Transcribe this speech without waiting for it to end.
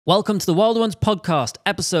Welcome to the Wild Ones podcast,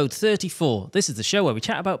 episode 34. This is the show where we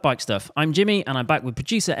chat about bike stuff. I'm Jimmy, and I'm back with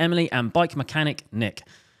producer Emily and bike mechanic Nick.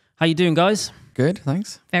 How you doing, guys? Good,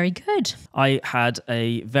 thanks. Very good. I had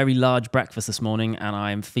a very large breakfast this morning, and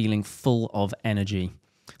I am feeling full of energy.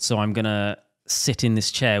 So I'm going to sit in this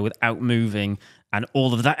chair without moving, and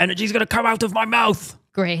all of that energy is going to come out of my mouth.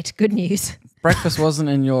 Great, good news. Breakfast wasn't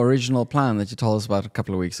in your original plan that you told us about a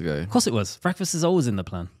couple of weeks ago. Of course it was. Breakfast is always in the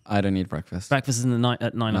plan. I don't eat breakfast. Breakfast is in the night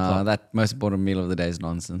at 9 o'clock. That most important meal of the day is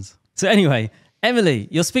nonsense. So anyway, Emily,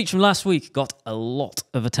 your speech from last week got a lot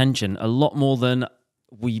of attention, a lot more than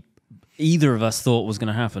either of us thought was going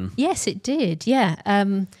to happen. Yes, it did. Yeah.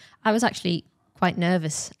 I was actually quite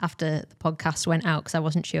nervous after the podcast went out because I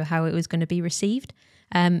wasn't sure how it was going to be received.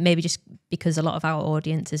 Maybe just because a lot of our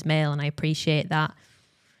audience is male, and I appreciate that.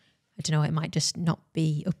 I don't know, it might just not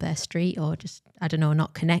be up their street or just, I don't know,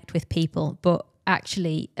 not connect with people. But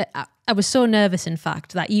actually, I was so nervous, in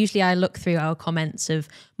fact, that usually I look through our comments of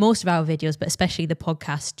most of our videos, but especially the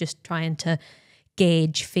podcast, just trying to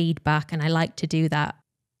gauge feedback. And I like to do that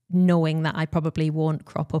knowing that I probably won't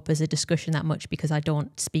crop up as a discussion that much because I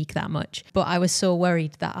don't speak that much. But I was so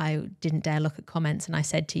worried that I didn't dare look at comments. And I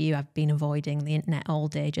said to you, I've been avoiding the internet all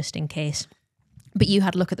day just in case. But you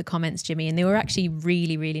had a look at the comments, Jimmy, and they were actually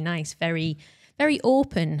really, really nice. Very, very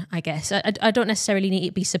open, I guess. I don't necessarily need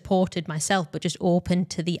to be supported myself, but just open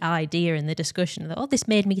to the idea and the discussion that, this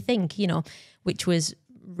made me think, which was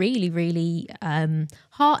really, really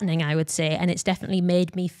heartening, I would say. And it's definitely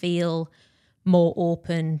made me feel more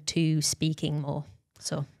open to speaking more.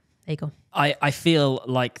 So there you go. I feel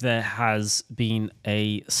like there has been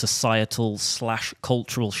a societal /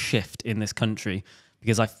 cultural shift in this country.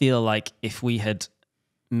 Because I feel like if we had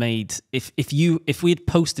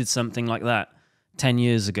posted something like that 10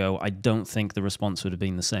 years ago, I don't think the response would have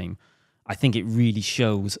been the same. I think it really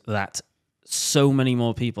shows that so many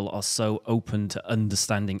more people are so open to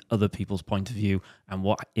understanding other people's point of view and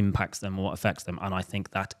what impacts them, what affects them. And I think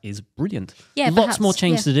that is brilliant. Yeah, lots more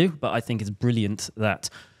change to do, but I think it's brilliant that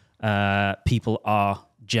people are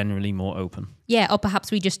generally more open. Yeah, or perhaps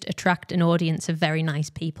we just attract an audience of very nice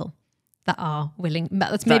people that are willing.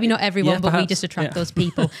 That's maybe not everyone, but we just attract those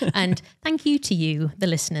people. And thank you to you, the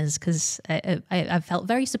listeners, because I felt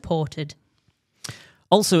very supported.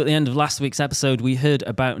 Also, at the end of last week's episode, we heard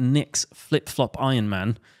about Nick's flip-flop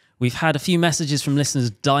Ironman. We've had a few messages from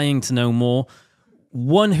listeners dying to know more.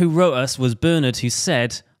 One who wrote us was Bernard, who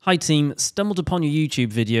said, "Hi team, stumbled upon your YouTube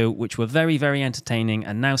video, which were very, very entertaining,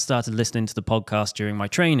 and now started listening to the podcast during my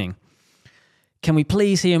training. Can we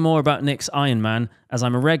please hear more about Nick's Ironman, as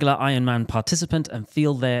I'm a regular Ironman participant and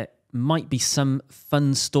feel there might be some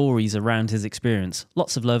fun stories around his experience.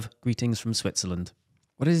 Lots of love. Greetings from Switzerland."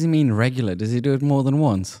 What does he mean regular? Does he do it more than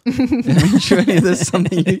once? I mean, surely there's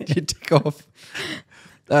something you tick off.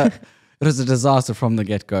 It was a disaster from the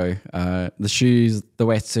get-go. The shoes, the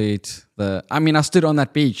wetsuit. I stood on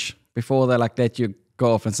that beach before they let you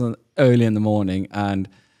go off. It's early in the morning, and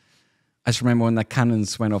I just remember when the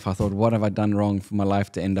cannons went off, I thought, what have I done wrong for my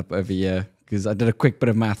life to end up over here? Because I did a quick bit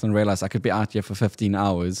of math and realized I could be out here for 15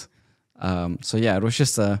 hours. It was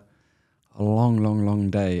just a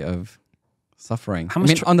long day of suffering.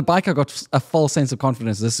 On the bike, I got a false sense of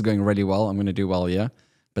confidence. This is going really well. I'm going to do well here.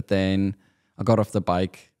 But then I got off the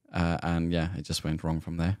bike it just went wrong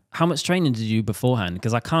from there. How much training did you do beforehand?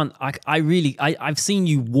 Because I've seen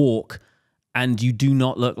you walk, and you do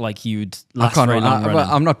not look like you'd last very long running.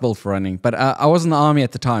 I'm not built for running, but I was in the army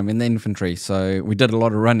at the time, in the infantry, so we did a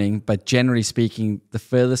lot of running, but generally speaking, the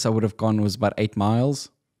furthest I would have gone was about 8 miles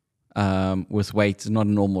with weights, not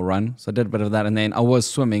a normal run. So I did a bit of that, and then I was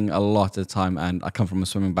swimming a lot at the time, and I come from a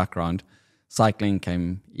swimming background. Cycling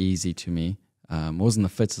came easy to me. Wasn't the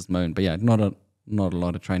fittest moment, but yeah, not a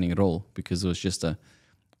lot of training at all, because it was just I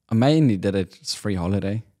mainly did it as free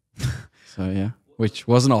holiday. So yeah. Which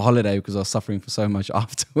wasn't a holiday because I was suffering for so much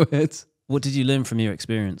afterwards. What did you learn from your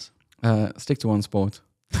experience? Stick to one sport.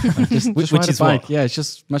 Just ride a bike. What? Yeah, it's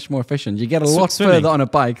just much more efficient. You get a lot swimming. further on a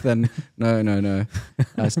bike than... No.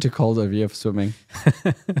 It's too cold over here for swimming.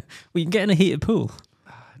 Well, you can get in a heated pool.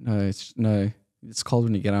 No, it's cold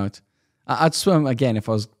when you get out. I'd swim again if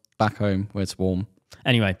I was back home where it's warm.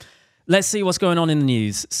 Anyway, let's see what's going on in the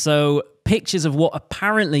news. So, pictures of what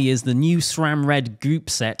apparently is the new SRAM Red group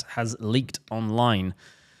set has leaked online.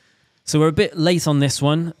 So we're a bit late on this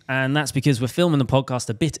one, and that's because we're filming the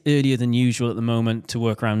podcast a bit earlier than usual at the moment to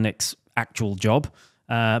work around Nick's actual job.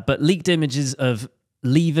 But leaked images of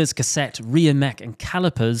levers, cassette, rear mech and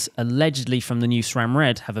calipers allegedly from the new SRAM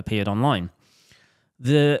Red have appeared online.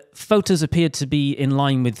 The photos appear to be in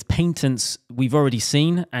line with paintants we've already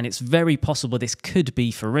seen, and it's very possible this could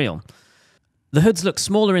be for real. The hoods look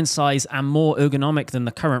smaller in size and more ergonomic than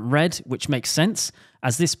the current Red, which makes sense,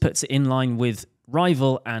 as this puts it in line with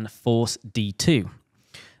Rival and Force D2.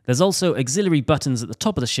 There's also auxiliary buttons at the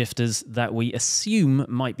top of the shifters that we assume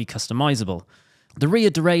might be customizable. The rear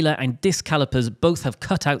derailleur and disc calipers both have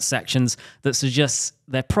cut-out sections that suggests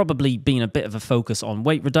there probably been a bit of a focus on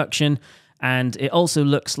weight reduction, and it also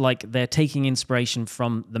looks like they're taking inspiration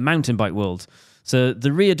from the mountain bike world. So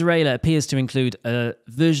the rear derailleur appears to include a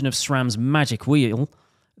version of SRAM's magic wheel.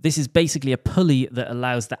 This is basically a pulley that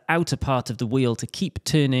allows the outer part of the wheel to keep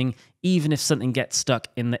turning even if something gets stuck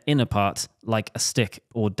in the inner part, like a stick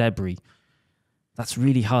or debris. That's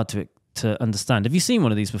really hard to understand. Have you seen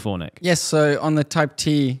one of these before, Nick? Yes, so on the Type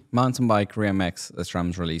T mountain bike rear max that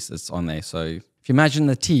SRAM's released, it's on there. So if you imagine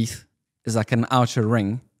the teeth is like an outer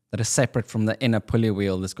ring that is separate from the inner pulley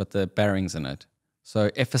wheel that's got the bearings in it. So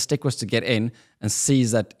if a stick was to get in and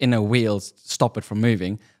seize that inner wheel, stop it from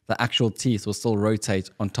moving, the actual teeth will still rotate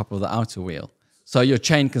on top of the outer wheel. So your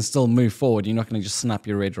chain can still move forward. You're not going to just snap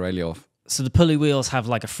your rear derailleur off. So the pulley wheels have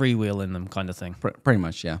like a freewheel in them kind of thing? Pretty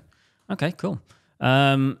much, yeah. Okay, cool.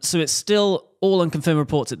 So it's still all unconfirmed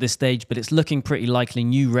reports at this stage, but it's looking pretty likely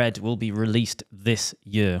new Red will be released this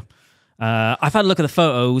year. I've had a look at the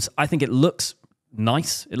photos. I think it looks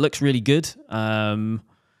nice. It looks really good.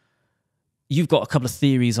 You've got a couple of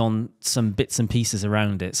theories on some bits and pieces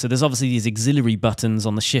around it. So there's obviously these auxiliary buttons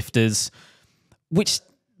on the shifters, which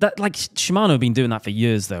like Shimano have been doing that for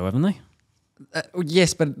years, though, haven't they?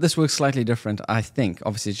 Yes, but this works slightly different, I think.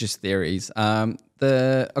 Obviously, it's just theories.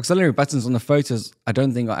 The auxiliary buttons on the photos, I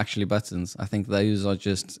don't think are actually buttons. I think those are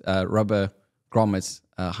just rubber grommets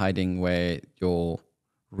hiding where your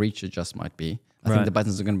reach adjust might be. I think the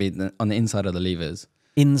buttons are going to be on the inside of the levers.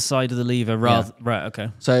 Inside of the lever, rather right?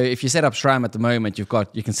 Okay. So if you set up SRAM at the moment, you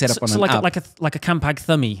can set up on an app. like a Campag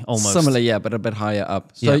Thummy almost. Similar, yeah, but a bit higher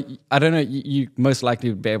up. So I don't know. You most likely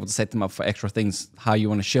would be able to set them up for extra things. How you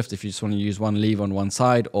want to shift, if you just want to use one lever on one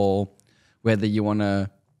side, or whether you want to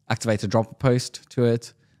activate a dropper post to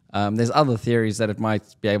it. There's other theories that it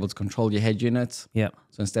might be able to control your head units. Yeah.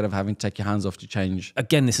 So instead of having to take your hands off to change.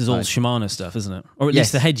 Again, this is all Shimano stuff, isn't it? Or at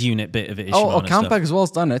least the head unit bit of it is Shimano or Campag as well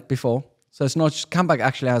has done it before. So it's not just, Campag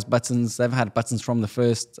actually has buttons. They've had buttons from the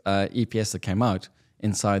first EPS that came out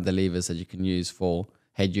inside the levers that you can use for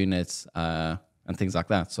head units and things like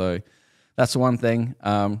that. So that's one thing.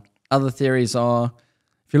 Other theories are,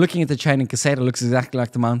 if you're looking at the chain and cassette, it looks exactly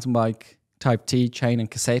like the mountain bike Type T chain and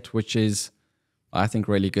cassette, which is, I think,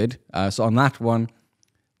 really good. So on that one,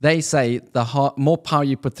 they say the more power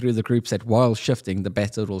you put through the group set while shifting, the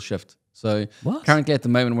better it will shift. So currently at the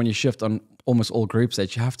moment, when you shift on almost all group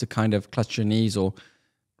sets, you have to kind of clutch your knees or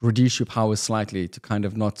reduce your power slightly to kind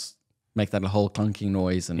of not make that a whole clunking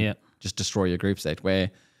noise and just destroy your group set. Where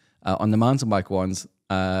on the mountain bike ones,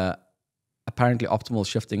 apparently optimal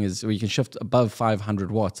shifting is where you can shift above 500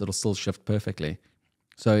 watts, it'll still shift perfectly.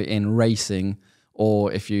 So in racing,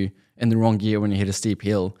 or if you in the wrong gear when you hit a steep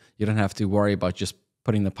hill, you don't have to worry about just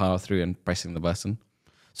putting the power through and pressing the button.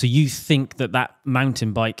 So you think that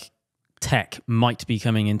mountain bike tech might be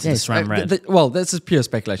coming into the SRAM Red? Well, this is pure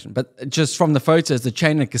speculation, but just from the photos, the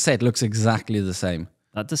chain and cassette looks exactly the same.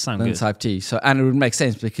 That does sound good. Type T. So, and it would make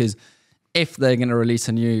sense because if they're going to release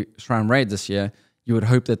a new SRAM Red this year, you would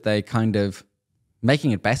hope that they kind of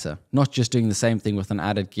making it better, not just doing the same thing with an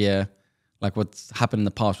added gear, like what's happened in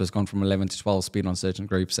the past, where it's gone from 11 to 12 speed on certain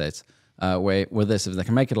group sets. Where with this, if they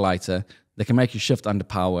can make it lighter, they can make you shift under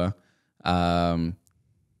power. It's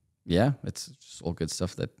just all good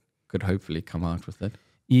stuff that could hopefully come out with it.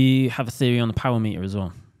 You have a theory on the power meter as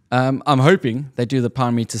well? I'm hoping they do the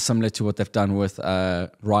power meter similar to what they've done with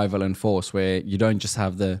Rival and Force, where you don't just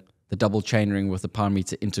have the double chainring with the power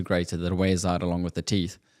meter integrated that weighs out along with the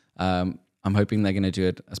teeth. I'm hoping they're going to do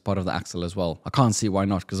it as part of the axle as well. I can't see why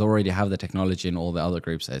not, because I already have the technology in all the other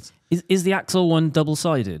group sets. Is the axle one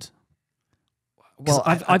double-sided? Well,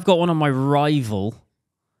 I've got one on my Rival,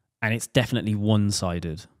 and it's definitely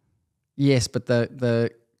one-sided. Yes, but the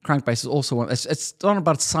crankbase is also one. It's not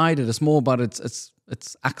about sided. It's more about it's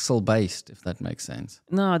axle based, if that makes sense.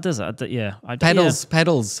 No, it does.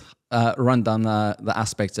 Pedals run down the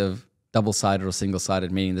aspect of double sided or single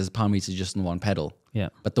sided, meaning there's a power meter just in one pedal. Yeah.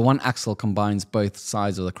 But the one axle combines both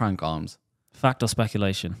sides of the crank arms. Fact or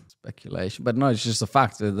speculation? Speculation, but no, it's just a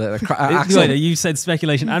fact. The axle, you said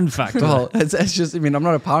speculation and fact. Well, it's just. I mean, I'm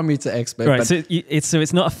not a power meter expert. Right. But so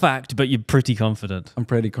it's not a fact, but you're pretty confident. I'm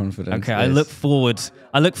pretty confident. Okay. Yes. I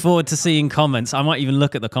look forward to seeing comments. I might even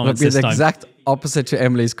look at the comments this time. It'll be the exact opposite to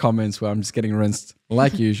Emily's comments, where I'm just getting rinsed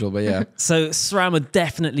like usual. But yeah. So SRAM are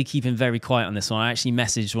definitely keeping very quiet on this one. I actually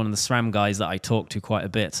messaged one of the SRAM guys that I talked to quite a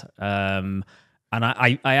bit. And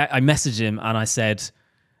I messaged him and I said,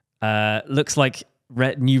 looks like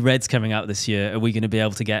new Red's coming out this year. Are we going to be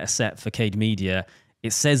able to get a set for Cade Media?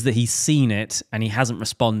 It says that he's seen it and he hasn't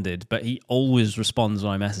responded, but he always responds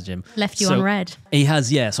when I message him. Left you on red. He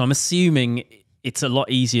has, yeah. So I'm assuming it's a lot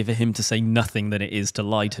easier for him to say nothing than it is to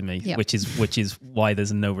lie to me, which is why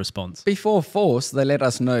there's no response. Before Force, they let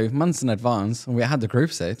us know months in advance, and we had the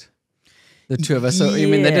group set, the two of us. So I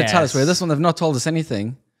mean, they did tell us. Where this one, they've not told us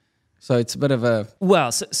anything. So it's a bit of a...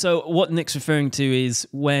 Well, so what Nick's referring to is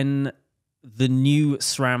when the new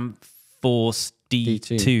SRAM Force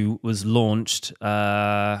D2 was launched,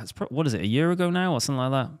 what is it, a year ago now or something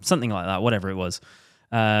like that? Something like that, whatever it was.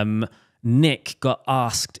 Nick got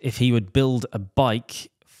asked if he would build a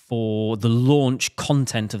bike for the launch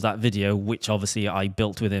content of that video, which obviously I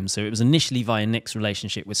built with him. So it was initially via Nick's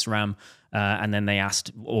relationship with SRAM, and then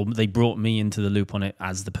they brought me into the loop on it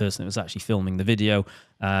as the person that was actually filming the video.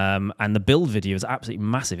 And the build video is absolutely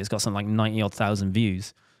massive. It's got something like 90,000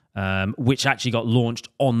 views, which actually got launched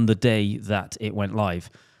on the day that it went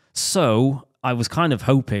live. So I was kind of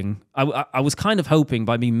hoping, I was kind of hoping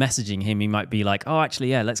by me messaging him, he might be like, oh,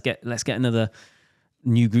 actually, yeah, let's get another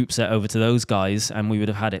new group set over to those guys, and we would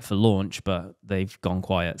have had it for launch, but they've gone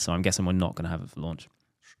quiet. So I'm guessing we're not going to have it for launch.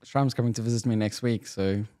 SRAM's coming to visit me next week,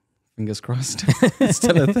 so fingers crossed. It's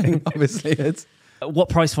still a thing, obviously. What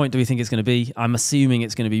price point do we think it's going to be? I'm assuming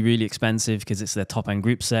it's going to be really expensive because it's their top end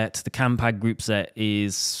group set. The Campag group set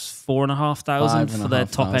is 4,500 for their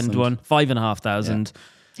top end one, 5,500.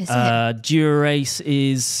 Dura-Ace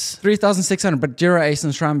is 3,600, but Dura-Ace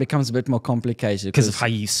and SRAM becomes a bit more complicated because of how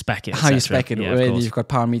you spec it. How you spec it, whether you've got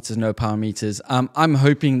power meters, no power meters. I'm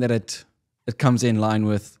hoping that it comes in line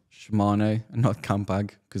with Shimano and not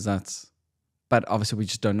Campag, because but obviously we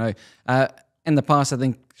just don't know. In the past, I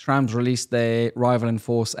think SRAM's released their rival in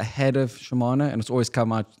Force ahead of Shimano, and it's always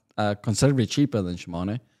come out considerably cheaper than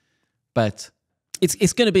Shimano. But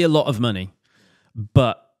it's going to be a lot of money,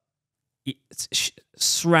 but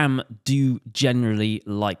SRAM do generally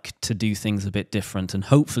like to do things a bit different, and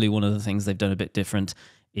hopefully one of the things they've done a bit different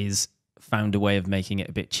is found a way of making it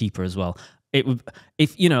a bit cheaper as well. It would,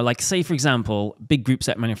 if like say for example, big group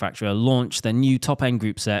set manufacturer launch their new top end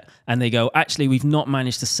group set, and they go, actually, we've not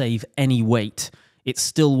managed to save any weight. It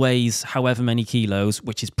still weighs however many kilos,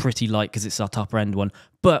 which is pretty light because it's our top end one.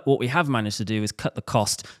 But what we have managed to do is cut the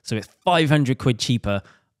cost, so it's 500 quid cheaper.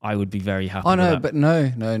 I would be very happy. Oh no, with that. but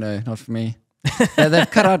no, not for me. They've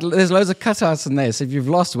cut out. There's loads of cutouts in there. So if you've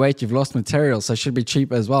lost weight, you've lost material. So it should be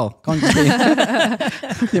cheap as well. Can't just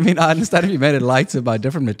be. I mean, I understand if you made it lighter by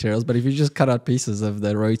different materials, but if you just cut out pieces of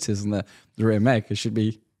the rotors and the rear mech, it should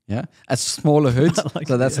be a smaller hood.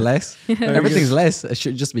 So that's less. Everything's less. It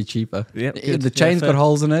should just be cheaper. Yep, the chain's got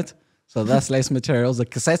holes in it, so that's less materials. The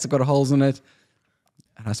cassettes have got holes in it.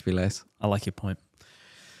 It has to be less. I like your point.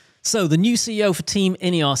 So the new CEO for Team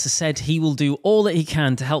Ineos has said he will do all that he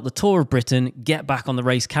can to help the Tour of Britain get back on the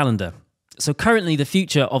race calendar. So currently the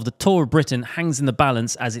future of the Tour of Britain hangs in the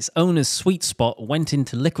balance as its owner's Sweet Spot went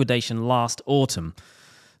into liquidation last autumn.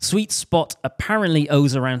 Sweet Spot apparently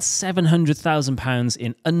owes around £700,000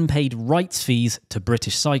 in unpaid rights fees to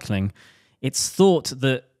British Cycling. It's thought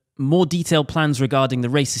that more detailed plans regarding the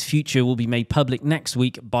race's future will be made public next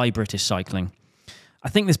week by British Cycling. I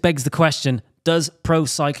think this begs the question, does pro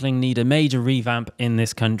cycling need a major revamp in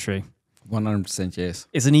this country? 100% yes.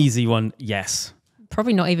 It's an easy one, yes.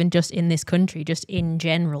 Probably not even just in this country, just in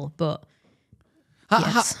general, but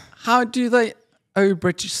yes. How do they owe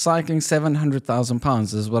British Cycling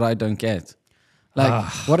 £700,000 is what I don't get. Like,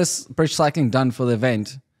 what has British Cycling done for the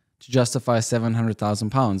event to justify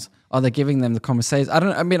 £700,000? Are they giving them the compensation? I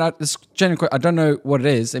don't know what it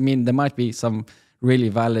is. I mean, there might be some really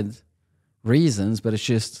valid reasons, but it's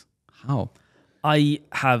just how? I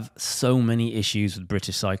have so many issues with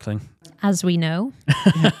British Cycling. As we know.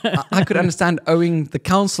 I could understand owing the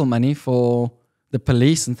council money for the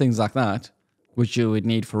police and things like that, which you would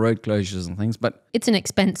need for road closures and things, but... It's an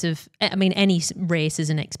expensive... I mean, any race is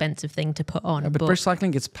an expensive thing to put on. But British Cycling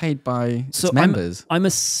gets paid by its members. I'm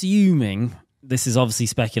assuming, this is obviously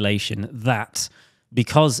speculation, that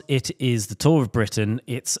because it is the Tour of Britain,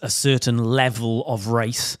 it's a certain level of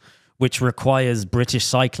race which requires British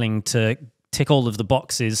Cycling to tick all of the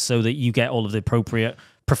boxes so that you get all of the appropriate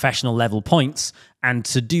professional level points. And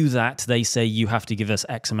to do that, they say you have to give us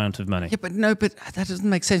X amount of money. Yeah, but that doesn't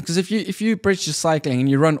make sense. Because if you British Cycling and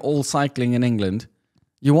you run all cycling in England,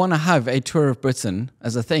 you want to have a Tour of Britain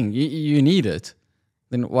as a thing. You need it.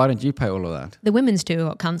 Then why don't you pay all of that? The women's tour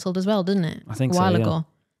got cancelled as well, didn't it? I think a while so, ago.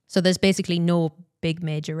 So there's basically no big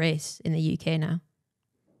major race in the UK now.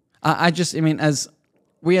 I mean, as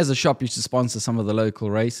we as a shop used to sponsor some of the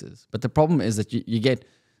local races, but the problem is that you get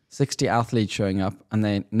 60 athletes showing up and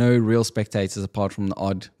then no real spectators apart from the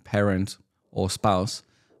odd parent or spouse.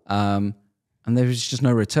 And there's just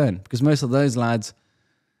no return because most of those lads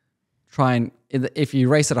try and, if you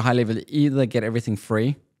race at a high level, either get everything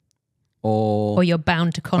free or you're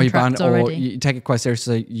bound to contracts already. Or you take it quite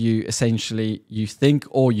seriously. You essentially, you think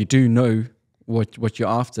or you do know what you're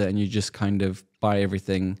after and you just kind of buy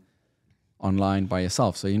everything online by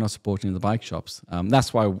yourself. So you're not supporting the bike shops.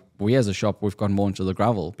 That's why we as a shop, we've gone more into the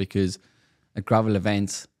gravel because at gravel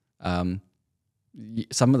events, some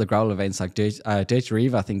of the gravel events like Dirty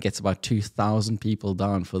Riva, I think gets about 2,000 people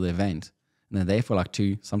down for the event. And they're there for like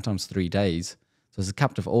 2, sometimes 3 days. So it's a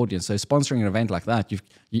captive audience. So sponsoring an event like that,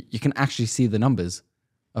 you can actually see the numbers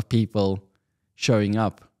of people showing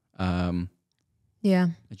up. Yeah.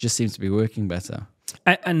 It just seems to be working better.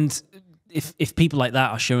 And if people like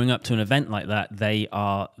that are showing up to an event like that, they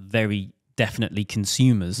are very definitely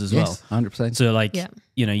consumers as well. 100%. So like,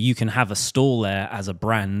 you can have a stall there as a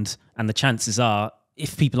brand, and the chances are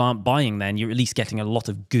if people aren't buying, then you're at least getting a lot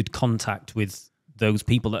of good contact with those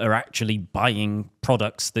people that are actually buying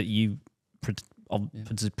products that you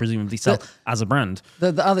presumably sell as a brand.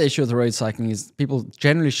 The other issue with the road cycling is people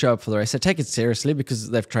generally show up for the race. They take it seriously because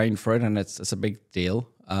they've trained for it and it's a big deal.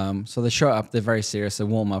 So they show up, they're very serious, they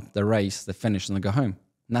warm up, they race, they finish, and they go home.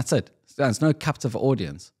 And that's it. There's no captive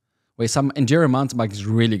audience. Where some enduro mountain bike is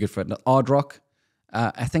really good for it. Hard Rock,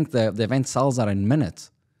 I think the event sells out in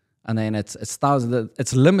minutes. And then it's thousands.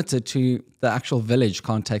 It's limited to the actual village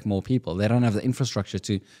can't take more people. They don't have the infrastructure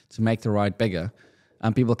to make the ride bigger.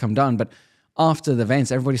 And people come down. But after the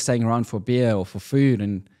events, everybody's staying around for beer or for food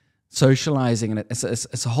and socializing. And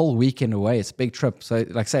it's a whole weekend away. It's a big trip. So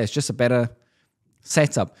like I say, it's just a better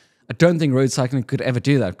setup. I don't think road cycling could ever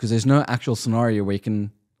do that because there's no actual scenario where you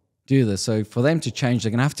can do this. So for them to change,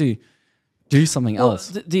 they're going to have to do something else.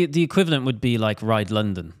 The equivalent would be like Ride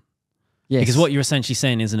London. Yes. Because what you're essentially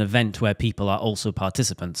saying is an event where people are also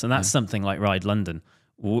participants. And that's something like Ride London,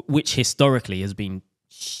 which historically has been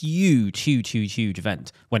huge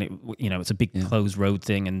event when it's a big closed road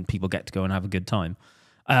thing and people get to go and have a good time.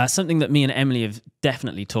 Something that me and Emily have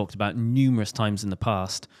definitely talked about numerous times in the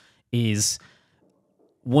past is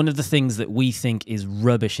one of the things that we think is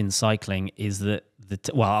rubbish in cycling is that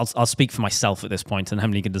I'll speak for myself at this point and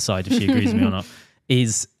Emily can decide if she agrees with me or not,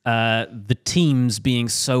 is the teams being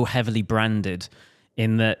so heavily branded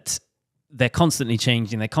in that they're constantly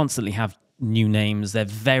changing, they constantly have new names, they're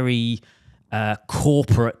very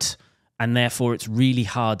corporate, and therefore it's really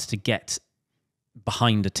hard to get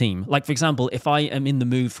behind a team. Like, for example, if I am in the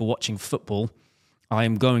mood for watching football, I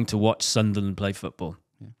am going to watch Sunderland play football.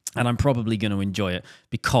 Yeah. And I'm probably going to enjoy it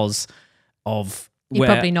because of You're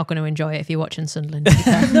probably not going to enjoy it if you're watching Sunderland.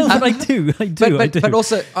 No, but I do. But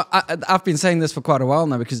also, I've been saying this for quite a while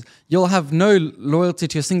now because you'll have no loyalty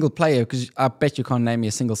to a single player because I bet you can't name me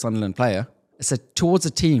a single Sunderland player. It's towards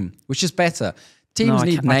a team, which is better. Teams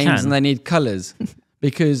need names and they need colours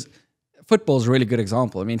because football's a really good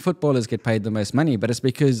example. I mean, footballers get paid the most money, but it's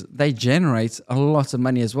because they generate a lot of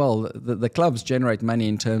money as well. The clubs generate money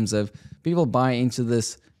in terms of people buy into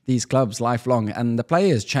these clubs lifelong, and the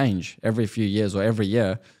players change every few years or every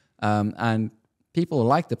year, and people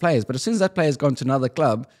like the players. But as soon as that player's gone to another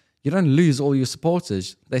club, you don't lose all your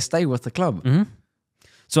supporters. They stay with the club. Mm-hmm.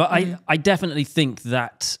 So I definitely think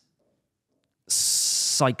that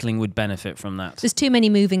cycling would benefit from that. There's too many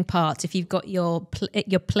moving parts. If you've got your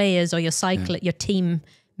players or your your team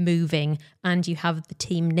moving, and you have the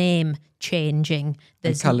team name changing,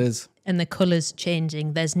 there's colours and the colours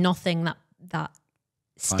changing. There's nothing that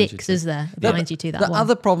sticks, is there? Binds you to that. The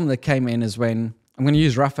other problem that came in is when I'm going to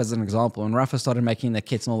use Rafa as an example. When Rafa started making their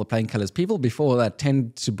kits and all the playing colours, people before that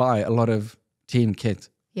tend to buy a lot of team kit.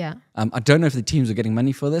 Yeah. I don't know if the teams are getting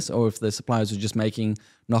money for this or if the suppliers are just making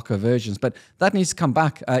knockoff versions, but that needs to come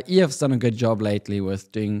back. EF's done a good job lately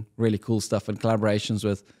with doing really cool stuff and collaborations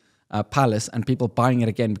with Palace and people buying it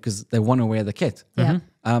again because they want to wear the kit. Yeah.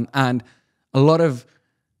 And a lot of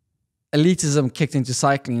elitism kicked into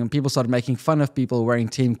cycling and people started making fun of people wearing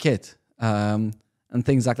team kit and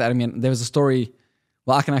things like that. I mean, there was a story,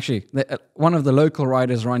 well, I can actually, one of the local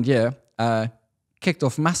riders around here kicked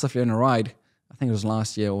off massively on a ride, I think it was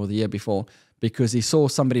last year or the year before, because he saw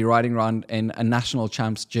somebody riding around in a national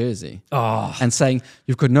champs jersey and saying,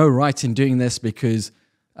 you've got no right in doing this because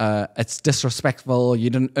it's disrespectful, you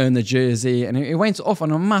didn't earn the jersey. And he went off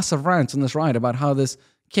on a massive rant on this ride about how this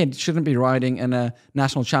kid shouldn't be riding in a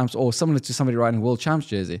national champs or similar to somebody riding a world champs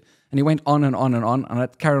jersey. And he went on and on and on, and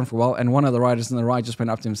it carried on for a while. And one of the riders in the ride just went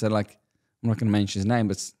up to him and said, like, I'm not going to mention his name,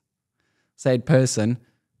 but said person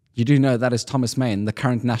you do know that is Thomas Main, the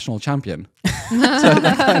current national champion. So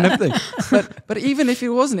that kind of thing. But even if it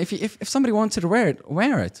wasn't, if somebody wanted to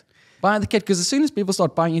wear it. Buy the kit, because as soon as people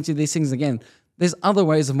start buying into these things again, there's other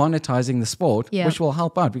ways of monetizing the sport, which will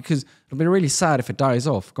help out, because it'll be really sad if it dies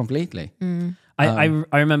off completely. I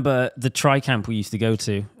remember the tri-camp we used to go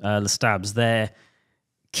to, the Stabs, their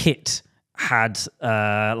kit had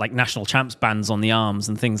like national champs bands on the arms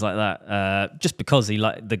and things like that, just because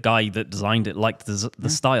the guy that designed it liked the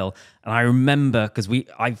style. And I remember, because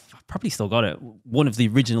I've probably still got it, one of the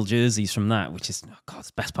original jerseys from that, which is, it's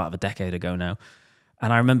the best part of a decade ago now.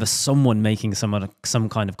 And I remember someone making some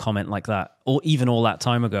kind of comment like that, or even all that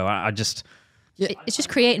time ago. It's just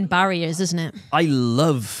creating barriers, isn't it? I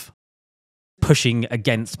love pushing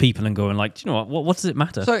against people and going like, do you know what does it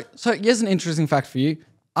matter? So here's an interesting fact for you.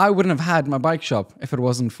 I wouldn't have had my bike shop if it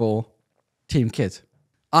wasn't for Team Kit.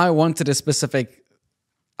 I wanted a specific,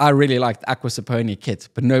 I really liked Aqua Saponi kit,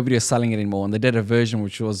 but nobody was selling it anymore. And they did a version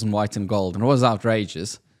which was in white and gold, and it was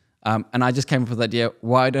outrageous. And I just came up with the idea,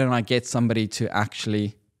 why don't I get somebody to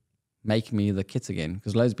actually make me the kits again?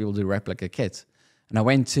 Because loads of people do replica kits. And I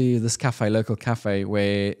went to this local cafe,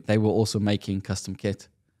 where they were also making custom kit.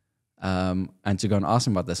 And to go and ask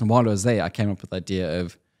them about this. And while I was there, I came up with the idea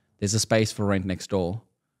of, there's a space for rent next door.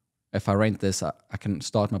 If I rent this, I can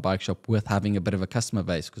start my bike shop with having a bit of a customer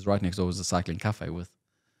base, because right next door was a cycling cafe with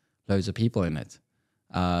loads of people in it.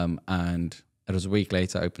 And it was a week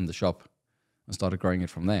later, I opened the shop and started growing it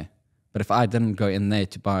from there. But if I didn't go in there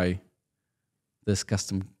to buy this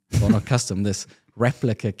this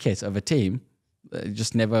replica kit of a team, it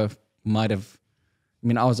just never might have. I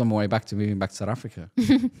mean, I was on my way moving back to South Africa.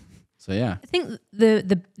 So yeah, I think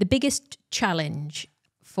the biggest challenge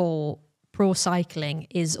for pro cycling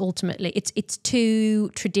is ultimately it's too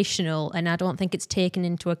traditional, and I don't think it's taken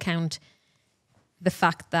into account the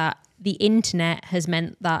fact that the internet has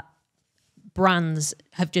meant that brands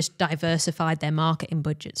have just diversified their marketing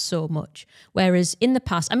budgets so much. Whereas in the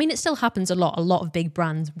past, I mean, it still happens a lot. A lot of big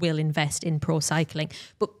brands will invest in pro cycling,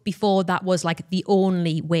 but before that was like the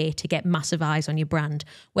only way to get massive eyes on your brand.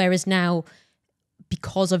 Whereas now,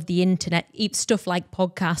 because of the internet, stuff like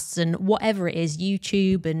podcasts and whatever it is,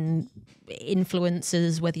 YouTube and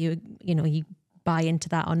influencers, whether you buy into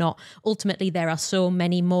that or not, ultimately there are so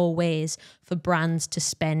many more ways for brands to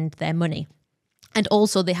spend their money. And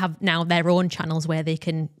also they have now their own channels where they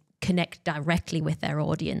can connect directly with their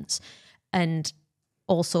audience. And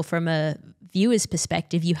also from a viewer's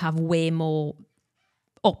perspective, you have way more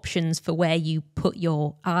options for where you put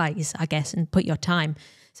your eyes, I guess, and put your time.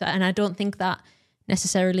 So, and I don't think that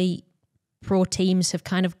necessarily pro teams have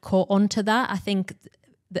kind of caught on to that. I think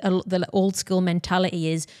the old school mentality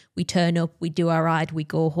is we turn up, we do our ride, we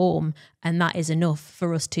go home, and that is enough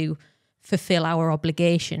for us to fulfill our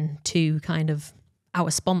obligation to kind of our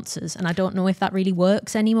sponsors. And I don't know if that really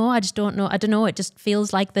works anymore. I just don't know. I don't know. It just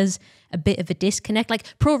feels like there's a bit of a disconnect. Like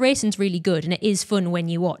pro racing's really good and it is fun when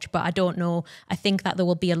you watch, but I don't know. I think that there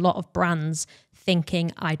will be a lot of brands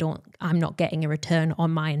thinking I'm not getting a return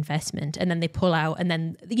on my investment, and then they pull out, and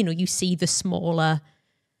then you see the smaller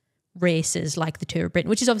races like the Tour of Britain,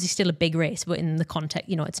 which is obviously still a big race, but in the context,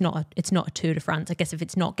 it's not a Tour de France. I guess if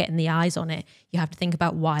it's not getting the eyes on it, you have to think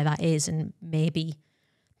about why that is, and maybe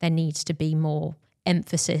there needs to be more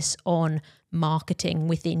emphasis on marketing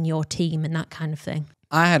within your team and that kind of thing.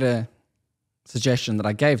 I had a suggestion that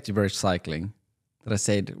I gave to British Cycling that I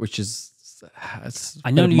said, which is I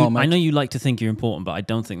know you like to think you're important, but I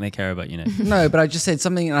don't think they care about you now. No, but I just said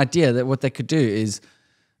an idea that what they could do is,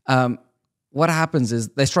 what happens is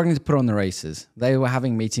they're struggling to put on the races. They were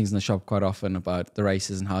having meetings in the shop quite often about the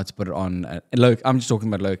races and how to put it on. I'm just talking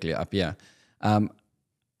about locally up here. And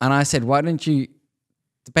I said, why don't you,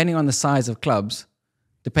 depending on the size of clubs,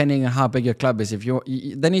 depending on how big your club is,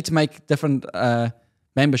 they need to make different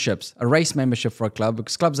memberships. A race membership for a club,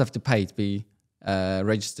 because clubs have to pay to be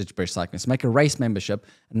registered to British Cycling. So make a race membership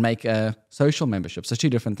and make a social membership. So two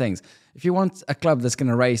different things. If you want a club that's going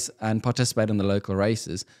to race and participate in the local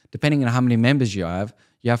races, depending on how many members you have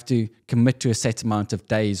to commit to a set amount of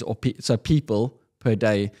days, or so people per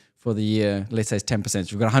day for the year. Let's say it's 10%. So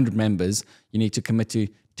you've got 100 members, you need to commit to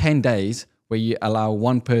 10 days where you allow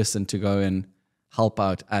one person to go and help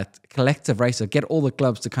out at collective races. Get all the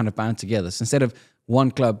clubs to kind of band together. So instead of one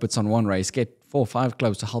club puts on one race, get 4 or 5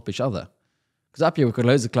 clubs to help each other. Because up here we've got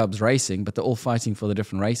loads of clubs racing, but they're all fighting for the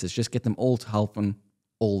different races. Just get them all to help on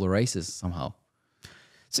all the races somehow.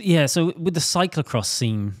 So with the cyclocross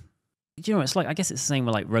scene, it's like, I guess it's the same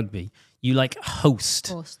with like rugby. You like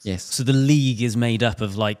host. Yes. So the league is made up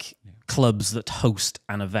of like clubs that host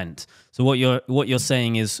an event. So what you're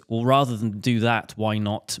saying is, well, rather than do that, why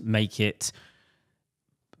not make it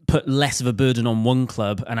put less of a burden on one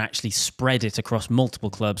club and actually spread it across multiple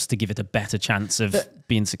clubs to give it a better chance of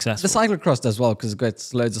being successful. The cyclocross does well because it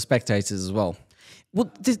gets loads of spectators as well.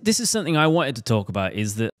 Well, this is something I wanted to talk about,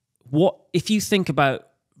 is that if you think about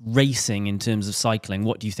racing in terms of cycling,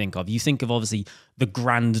 what do you think of? You think of obviously the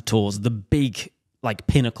grand tours, the big like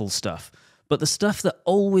pinnacle stuff, but the stuff that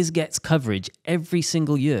always gets coverage every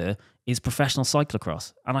single year is professional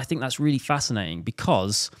cyclocross. And I think that's really fascinating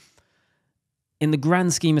because in the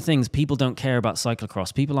grand scheme of things, people don't care about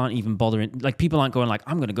cyclocross. People aren't even bothering, like people aren't going like,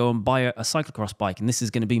 I'm going to go and buy a cyclocross bike and this is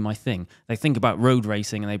going to be my thing. They think about road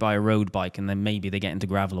racing and they buy a road bike and then maybe they get into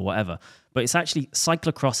gravel or whatever. But it's actually,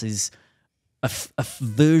 cyclocross is a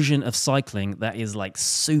version of cycling that is like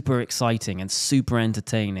super exciting and super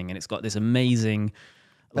entertaining, and it's got this amazing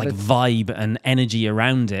like vibe and energy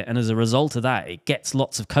around it, and as a result of that it gets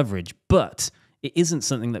lots of coverage, but it isn't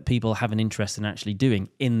something that people have an interest in actually doing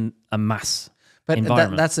in a mass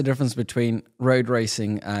environment. That's the difference between road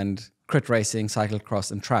racing and crit racing,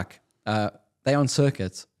 cyclocross and track. They on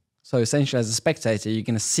circuits. So essentially, as a spectator, you're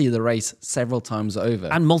going to see the race several times over.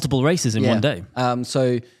 And multiple races in one day.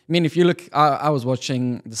 So, I mean, if you look, I was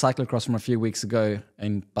watching the cyclocross from a few weeks ago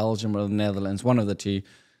in Belgium or the Netherlands, one of the two,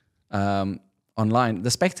 online.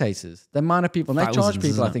 The spectators, the amount of people, and they charge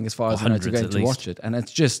people, I think, as far as I know, to go to watch it. And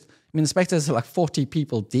it's just, I mean, the spectators are like 40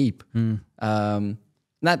 people deep.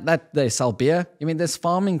 That they sell beer. I mean, there's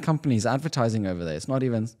farming companies advertising over there. It's not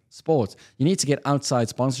even sports. You need to get outside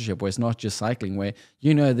sponsorship where it's not just cycling, where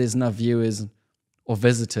you know there's enough viewers or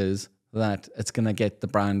visitors that it's going to get the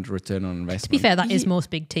brand return on investment. To be fair, that is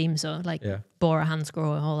most big teams, so like Bora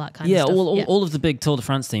Hansgrohe, all that kind of stuff. All of the big Tour de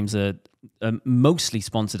France teams are mostly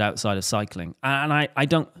sponsored outside of cycling. And I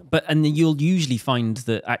don't, and you'll usually find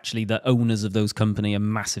that actually the owners of those companies are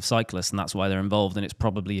massive cyclists and that's why they're involved, and it's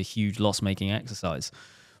probably a huge loss-making exercise.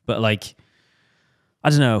 But like, I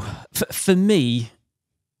don't know, for me,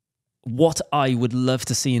 what I would love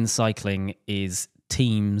to see in cycling is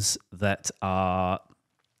teams that are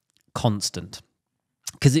constant.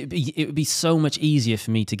 Because it would be so much easier for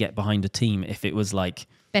me to get behind a team if it was like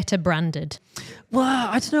better branded. Well,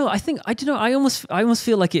 I don't know. I almost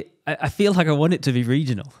feel like it. I feel like I want it to be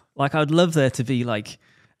regional. Like I'd love there to be like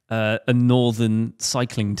a northern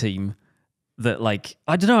cycling team that like,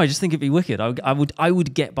 I don't know. I just think it'd be wicked. I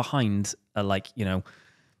would get behind a, like, you know,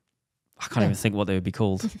 I can't even think what they would be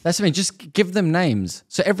called. That's what I mean. Just give them names.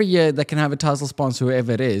 So every year they can have a title sponsor,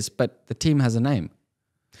 whoever it is, but the team has a name.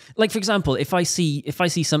 Like, for example, if I see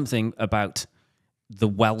something about the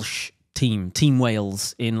Welsh Team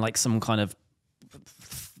Wales in like some kind of,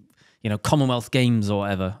 you know, Commonwealth Games or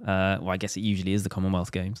whatever, well, I guess it usually is the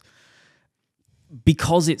Commonwealth Games.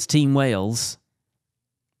 Because it's Team Wales,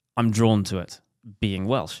 I'm drawn to it being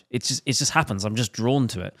Welsh. It just happens. I'm just drawn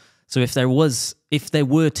to it. So if there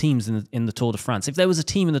were teams in the Tour de France, if there was a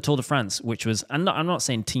team in the Tour de France which was, and I'm not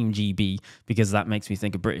saying Team GB because that makes me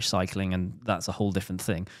think of British cycling and that's a whole different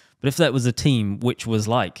thing. But if there was a team which was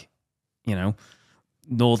like, you know,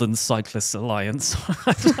 Northern Cyclists Alliance,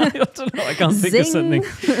 I don't know, I can't think of something,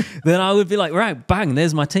 then I would be like, right, bang,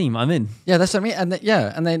 there's my team, I'm in. Yeah, that's what I mean. And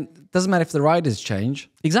and then it doesn't matter if the riders change.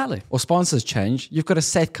 Exactly. Or sponsors change. You've got a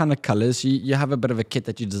set kind of colors. You have a bit of a kit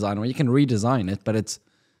that you design, or you can redesign it, but it's,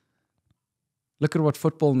 look at what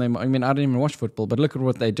football I mean, I don't even watch football, but look at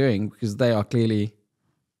what they're doing because they are clearly,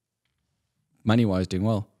 money-wise, doing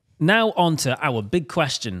well. Now on to our big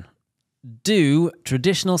question. Do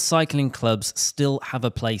traditional cycling clubs still have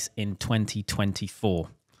a place in 2024?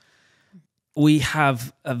 We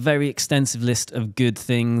have a very extensive list of good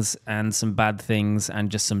things and some bad things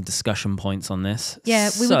and just some discussion points on this. Yeah,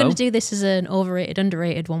 we were going to do this as an overrated,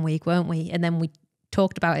 underrated one week, weren't we? And then we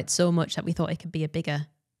talked about it so much that we thought it could be a bigger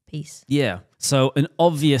piece. Yeah. So an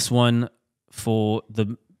obvious one for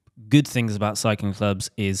the good things about cycling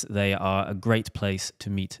clubs is they are a great place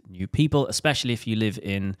to meet new people, especially if you live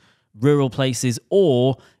in rural places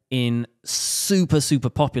or in super, super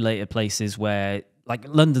populated places where, like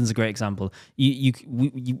London's a great example. We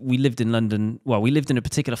lived in London. Well, we lived in a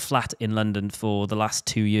particular flat in London for the last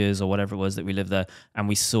 2 years or whatever it was that we lived there. And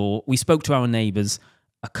we spoke to our neighbours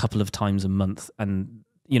a couple of times a month, and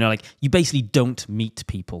you know, like you basically don't meet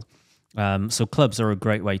people. So clubs are a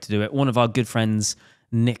great way to do it. One of our good friends,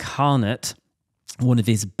 Nick Harnett, one of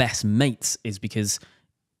his best mates is because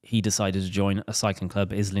he decided to join a cycling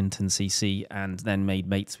club, Islington CC, and then made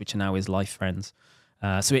mates, which are now his life friends.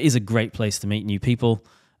 So it is a great place to meet new people.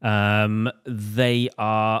 They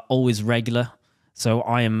are always regular. So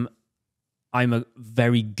I'm a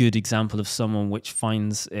very good example of someone which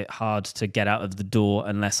finds it hard to get out of the door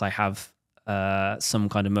unless I have some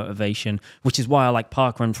kind of motivation, which is why I like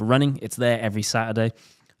Parkrun for running. It's there every Saturday.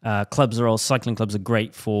 Cycling clubs are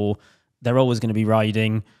great for, they're always going to be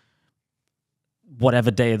riding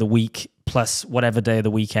whatever day of the week plus whatever day of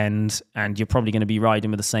the weekend, and you're probably going to be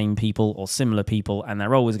riding with the same people or similar people, and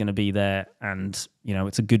they're always going to be there. And, you know,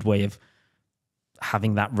 it's a good way of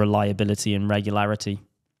having that reliability and regularity,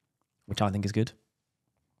 which I think is good.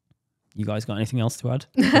 You guys got anything else to add?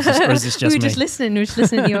 Or is this just we were me? just listening. We were just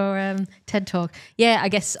listening to your TED talk. Yeah, I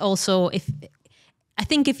guess also I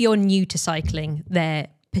think if you're new to cycling, they're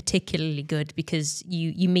particularly good because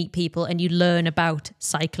you meet people and you learn about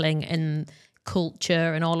cycling and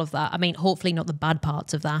culture and all of that. I mean, hopefully not the bad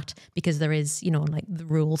parts of that, because there is, you know, like the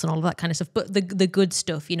rules and all of that kind of stuff, but the good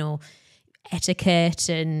stuff, you know, etiquette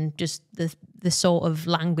and just the sort of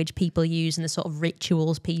language people use and the sort of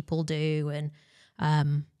rituals people do.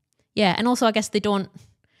 And yeah, and also I guess they don't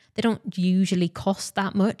usually cost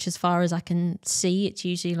that much as far as I can see. It's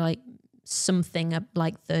usually like something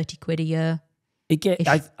like 30 quid a year.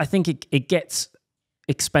 I think it gets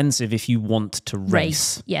expensive if you want to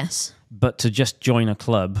race. Yes. But to just join a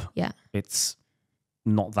club, yeah, it's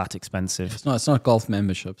not that expensive. It's not golf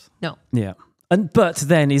memberships. No. Yeah. But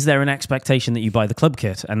then is there an expectation that you buy the club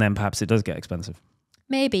kit and then perhaps it does get expensive?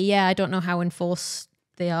 Maybe, yeah. I don't know how enforced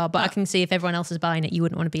they are, but I can see if everyone else is buying it, you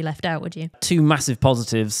wouldn't want to be left out, would you? Two massive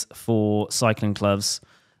positives for cycling clubs.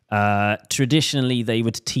 Traditionally, they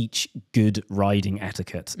would teach good riding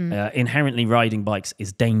etiquette. Inherently, riding bikes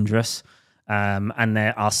is dangerous. And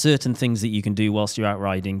there are certain things that you can do whilst you're out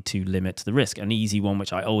riding to limit the risk. An easy one,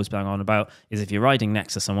 which I always bang on about, is if you're riding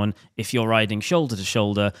next to someone, if you're riding shoulder to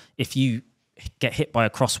shoulder, if you get hit by a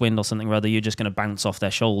crosswind or something or other, you're just going to bounce off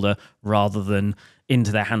their shoulder rather than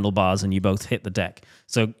into their handlebars and you both hit the deck.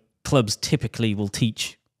 So clubs typically will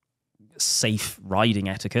teach safe riding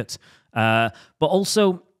etiquette. But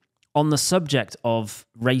also on the subject of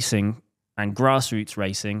racing and grassroots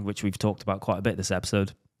racing, which we've talked about quite a bit this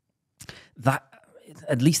episode, that,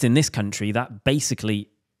 at least in this country, that basically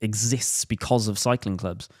exists because of cycling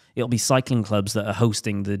clubs. It'll be cycling clubs that are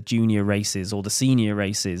hosting the junior races or the senior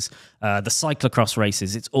races, the cyclocross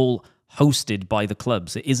races. It's all hosted by the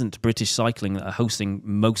clubs. It isn't British Cycling that are hosting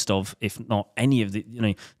most of, if not any of the, you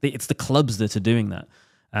know, it's the clubs that are doing that.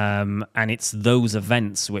 And it's those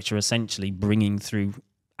events which are essentially bringing through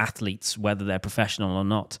athletes, whether they're professional or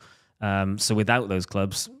not. So without those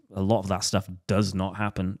clubs, a lot of that stuff does not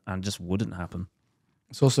happen and just wouldn't happen.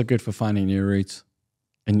 It's also good for finding new routes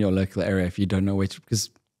in your local area if you don't know which, because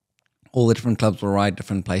all the different clubs will ride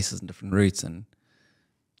different places and different routes, and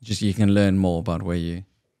just you can learn more about where you're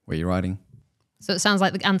riding. So it sounds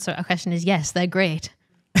like the answer to our question is yes, they're great.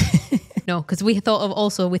 No, because we thought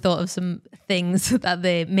of some things that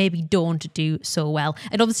they maybe don't do so well.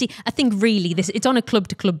 And obviously, I think really it's on a club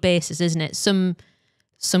to club basis, isn't it? Some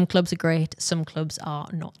clubs are great, some clubs are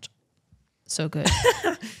not so good.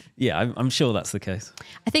 Yeah, I'm sure that's the case.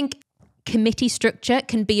 I think committee structure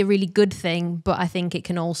can be a really good thing, but I think it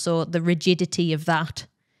can also, the rigidity of that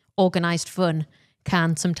organised fun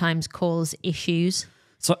can sometimes cause issues.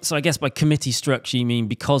 So I guess by committee structure, you mean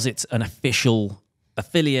because it's an official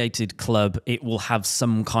affiliated club, it will have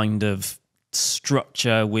some kind of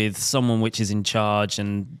structure with someone which is in charge,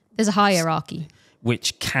 and there's a hierarchy,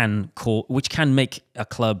 which can make a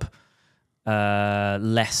club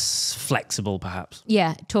less flexible, perhaps.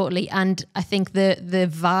 Yeah, totally. And I think the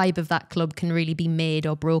vibe of that club can really be made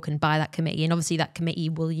or broken by that committee, and obviously that committee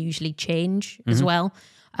will usually change as well,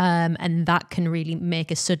 and that can really make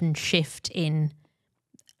a sudden shift in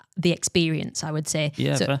the experience, I would say.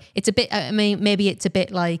 Yeah, so fair. It's a bit, I mean, maybe it's a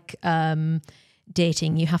bit like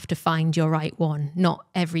dating. You have to find your right one. Not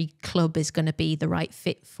every club is going to be the right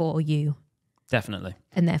fit for you. Definitely.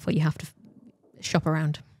 And therefore you have to shop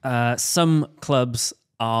around. Some clubs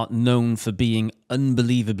are known for being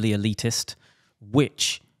unbelievably elitist,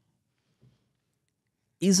 which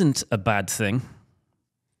isn't a bad thing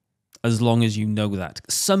as long as you know that.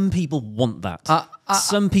 Some people want that.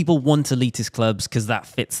 Some people want elitist clubs because that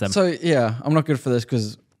fits them. So, yeah, I'm not good for this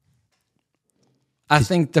because I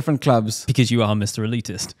think different clubs... Because you are Mr.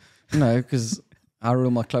 Elitist. No, because I rule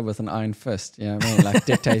my club with an iron fist. You know what I mean? Like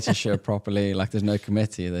dictatorship properly, like there's no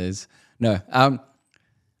committee. I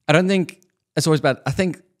don't think it's always bad. I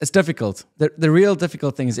think it's difficult. The real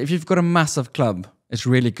difficult thing is if you've got a massive club, it's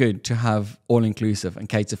really good to have all-inclusive and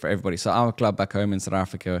cater for everybody. So our club back home in South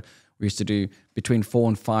Africa, we used to do between 4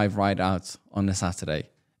 and 5 ride-outs on a Saturday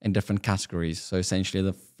in different categories. So essentially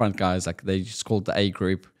the front guys, like they just called the A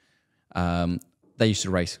group, they used to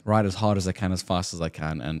ride as hard as they can, as fast as they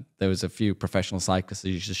can. And there was a few professional cyclists that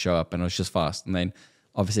used to show up and it was just fast. And then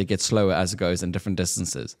obviously it gets slower as it goes in different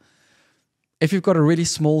distances. If you've got a really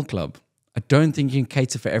small club, I don't think you can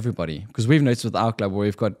cater for everybody, because we've noticed with our club where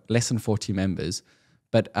we've got less than 40 members,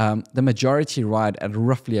 but the majority ride at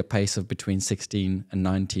roughly a pace of between 16 and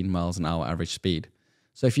 19 miles an hour average speed.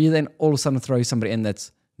 So if you then all of a sudden throw somebody in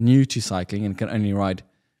that's new to cycling and can only ride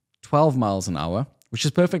 12 miles an hour, which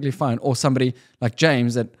is perfectly fine, or somebody like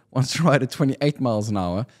James that wants to ride at 28 miles an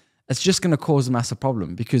hour, it's just going to cause a massive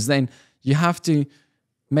problem, because then you have to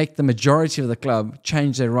make the majority of the club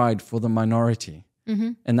change their ride for the minority.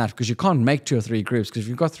 And that, because you can't make 2 or 3 groups, because if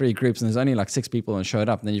you've got 3 groups and there's only like 6 people that showed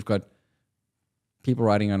up, then you've got people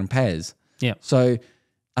riding on in pairs. Yeah. So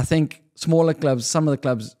I think smaller clubs, some of the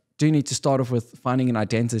clubs do need to start off with finding an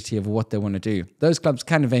identity of what they want to do. Those clubs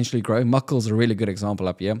can eventually grow. Muckle's a really good example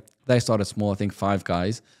up here. They started small, I think 5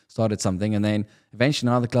 guys started something, and then eventually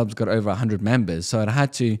now the club's got over 100 members. So it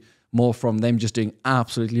had to more from them just doing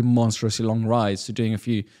absolutely monstrously long rides to doing a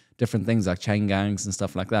few different things like chain gangs and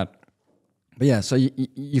stuff like that. But yeah, so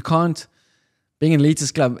you can't, being an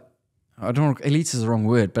elitist club, I don't know, elitist is the wrong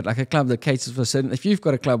word, but like a club that caters for certain, if you've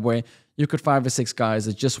got a club where you've got 5 or 6 guys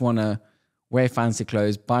that just want to wear fancy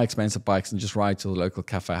clothes, buy expensive bikes and just ride to the local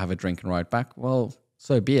cafe, have a drink and ride back, well,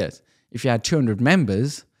 so be it. If you had 200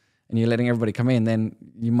 members and you're letting everybody come in, then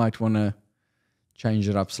you might want to change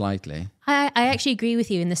it up slightly. I actually agree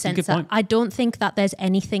with you in the sense that I don't think that there's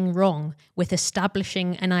anything wrong with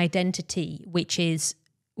establishing an identity which is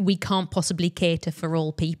we can't possibly cater for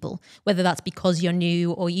all people, whether that's because you're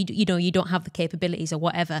new or you don't have the capabilities or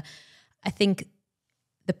whatever. I think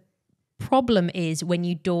the problem is when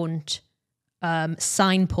you don't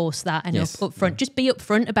signpost that enough up front. Just be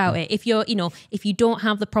upfront about it. If if you don't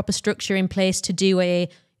have the proper structure in place to do a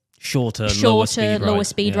shorter lower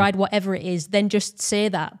speed ride, whatever it is, then just say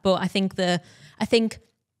that. But I think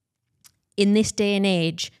in this day and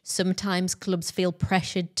age, sometimes clubs feel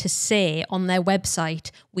pressured to say on their website,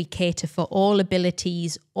 we cater for all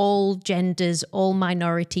abilities, all genders, all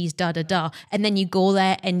minorities, and then you go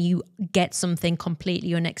there and you get something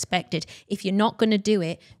completely unexpected. If you're not going to do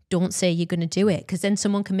it, don't say you're going to do it, because then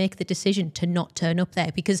someone can make the decision to not turn up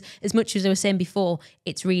there. Because as much as I was saying before,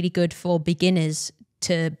 it's really good for beginners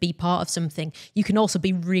to be part of something. You can also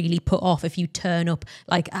be really put off if you turn up.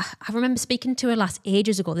 Like, I remember speaking to her last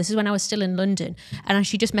ages ago. This is when I was still in London, and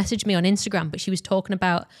she just messaged me on Instagram, but she was talking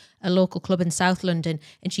about a local club in South London,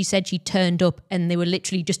 and she said she turned up and they were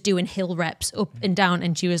literally just doing hill reps up and down,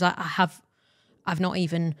 and she was like, I've not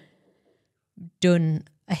even done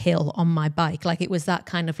a hill on my bike. Like, it was that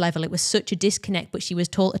kind of level. It was such a disconnect, but she was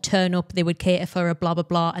told to turn up, they would cater for her, blah, blah,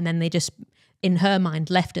 blah, and then they just, in her mind,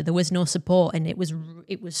 left her. There was no support, and it was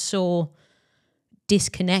so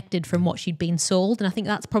disconnected from what she'd been sold. And I think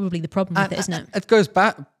that's probably the problem with it, isn't it? It goes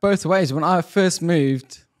back both ways. When I first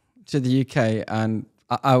moved to the UK and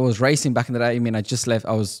I was racing back in the day, I mean, I just left,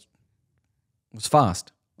 I was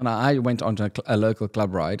fast. And I went onto a local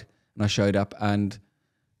club ride and I showed up, and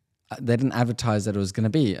they didn't advertise that it was going to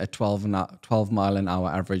be a 12 mile an hour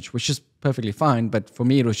average, which is perfectly fine. But for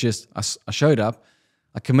me, it was just, I showed up,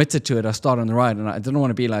 I committed to it, I started on the ride, and I didn't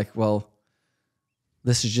want to be like, well,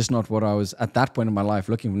 this is just not what I was at that point in my life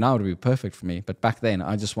looking for. Now it would be perfect for me. But back then,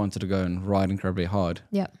 I just wanted to go and ride incredibly hard.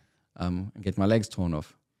 Yeah. And get my legs torn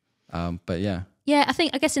off. But yeah. Yeah,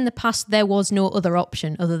 I guess in the past, there was no other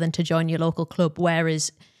option other than to join your local club,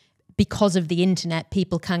 whereas because of the internet,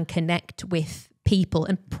 people can connect with people,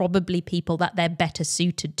 and probably people that they're better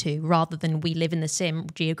suited to, rather than we live in the same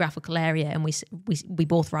geographical area and we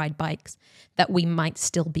both ride bikes, that we might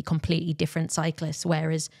still be completely different cyclists,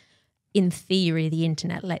 whereas in theory the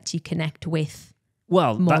internet lets you connect with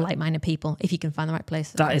more like-minded people if you can find the right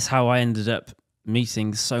place. That is how I ended up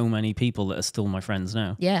meeting so many people that are still my friends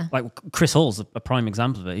now. Yeah. Like Chris Hall's a prime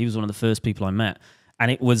example of it. He was one of the first people I met, and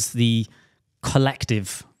it was the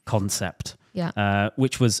collective concept,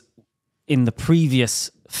 which was in the previous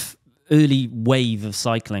early wave of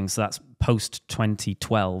cycling, so that's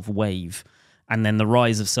post-2012 wave, and then the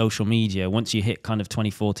rise of social media. Once you hit kind of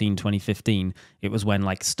 2014, 2015, it was when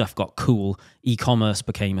like stuff got cool, e-commerce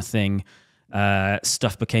became a thing,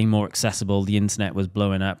 stuff became more accessible, the internet was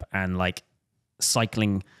blowing up, and like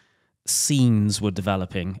cycling scenes were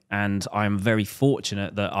developing. And I'm very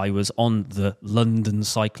fortunate that I was on the London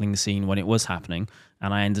cycling scene when it was happening,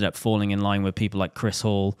 and I ended up falling in line with people like Chris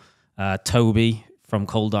Hall, Toby from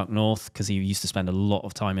Cold Dark North, because he used to spend a lot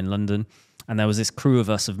of time in London. And there was this crew of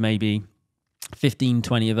us of maybe 15,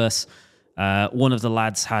 20 of us. One of the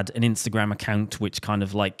lads had an Instagram account which kind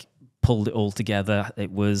of like pulled it all together.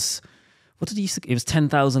 It was, it was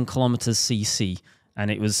 10,000 kilometers CC. And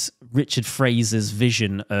it was Richard Fraser's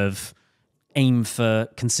vision of aim for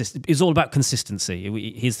consistent. It was all about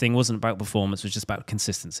consistency. His thing wasn't about performance, it was just about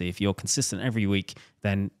consistency. If you're consistent every week,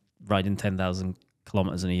 then riding 10,000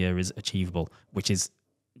 kilometers in a year is achievable, which is,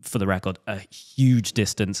 for the record, a huge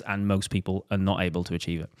distance, and most people are not able to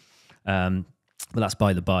achieve it. But that's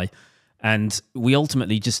by the by. And we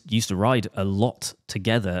ultimately just used to ride a lot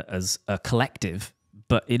together as a collective,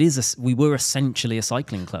 but we were essentially a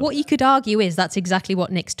cycling club. What you could argue is that's exactly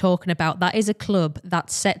what Nick's talking about. That is a club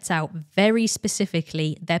that sets out very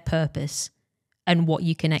specifically their purpose and what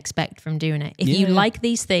you can expect from doing it. If you like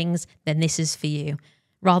these things, then this is for you,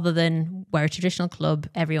 rather than we're a traditional club,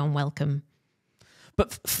 everyone welcome.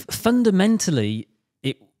 But fundamentally,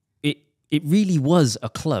 it really was a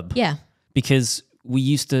club. Yeah. Because we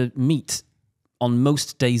used to meet on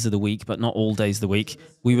most days of the week, but not all days of the week.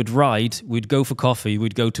 We would ride, we'd go for coffee,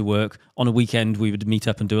 we'd go to work. On a weekend, we would meet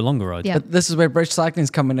up and do a longer ride. Yeah. But this is where British Cycling's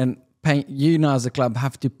come in and pay, you now as a club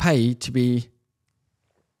have to pay to be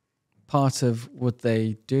part of what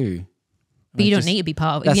they do. But you don't need to be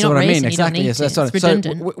part of it. That's If you're what not I racing, mean. Exactly. You don't Yes, need that's to. what It's so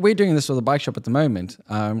redundant. we're doing this for the bike shop at the moment.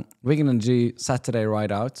 We're going to do Saturday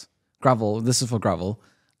ride out, gravel. This is for gravel.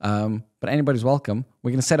 But anybody's welcome.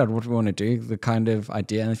 We're going to set out what we want to do, the kind of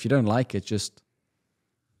idea. And if you don't like it, just,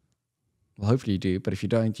 well, hopefully you do. But if you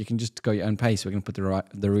don't, you can just go your own pace. We're going to put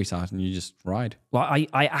the route out and you just ride. Well,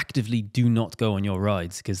 I actively do not go on your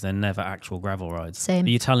rides because they're never actual gravel rides. Same. Are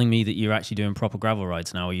you telling me that you're actually doing proper gravel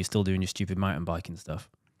rides now, or are you still doing your stupid mountain biking stuff?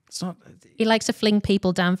 It's not. He likes to fling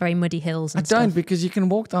people down very muddy hills and I don't, stuff. because you can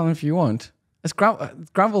walk down if you want. It's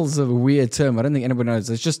gravel's a weird term. I don't think anybody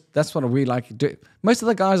knows. It's just, that's what we like to do. Most of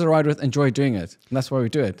the guys I ride with enjoy doing it. And that's why we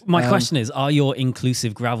do it. My question is, are your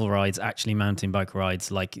inclusive gravel rides actually mountain bike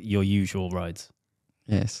rides like your usual rides?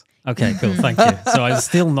 Yes. Okay, cool. Thank you. So I'm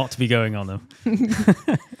still not to be going on them.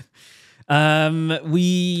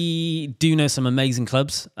 We do know some amazing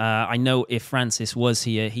clubs. I know if Francis was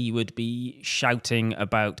here, he would be shouting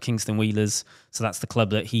about Kingston Wheelers. So that's the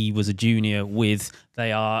club that he was a junior with.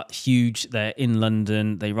 They are huge. They're in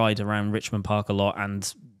London. They ride around Richmond Park a lot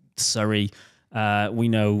and Surrey. We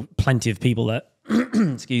know plenty of people that,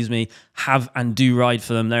 excuse me, have and do ride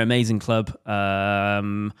for them. They're an amazing club.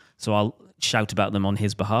 So I'll shout about them on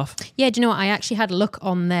his behalf. Yeah, do you know what? I actually had a look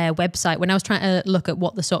on their website when I was trying to look at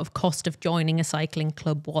what the sort of cost of joining a cycling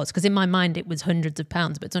club was, because in my mind it was hundreds of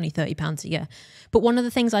pounds, but it's only £30 a year. But one of the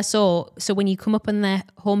things I saw, so when you come up on their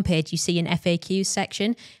homepage, you see an FAQ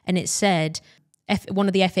section, and it said, one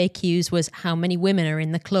of the FAQs was how many women are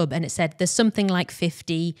in the club, and it said there's something like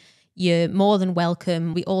 50. You're more than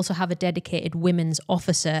welcome. We also have a dedicated women's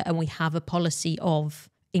officer, and we have a policy of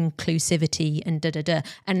inclusivity and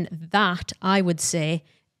and that, I would say,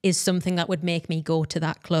 is something that would make me go to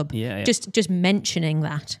that club. Yeah. Just mentioning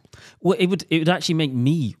that. Well, it would actually make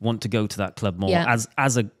me want to go to that club more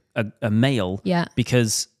as a male. Yeah.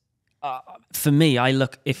 Because for me, I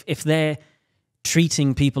look, if they're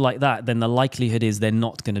treating people like that, then the likelihood is they're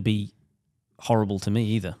not going to be horrible to me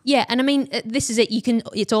either. Yeah, and I mean, this is it.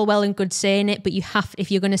 It's all well and good saying it, but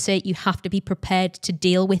if you're going to say it, you have to be prepared to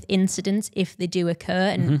deal with incidents if they do occur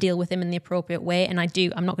and deal with them in the appropriate way. And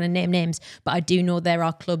I'm not going to name names, but I do know there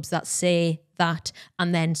are clubs that say that,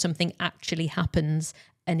 and then something actually happens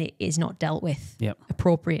and it is not dealt with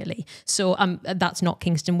appropriately. So that's not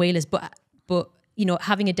Kingston Whalers, but you know,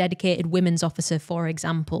 having a dedicated women's officer, for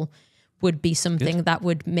example, would be something that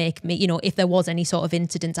would make me, you know, if there was any sort of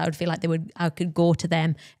incidents, I would feel like I could go to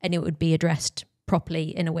them and it would be addressed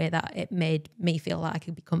properly in a way that it made me feel like I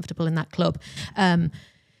could be comfortable in that club.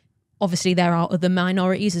 Obviously, there are other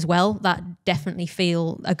minorities as well that definitely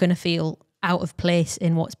are going to feel out of place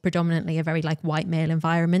in what's predominantly a very like white male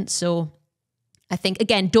environment. So I think,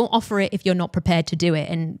 again, don't offer it if you're not prepared to do it,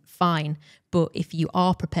 and fine. But if you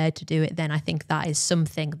are prepared to do it, then I think that is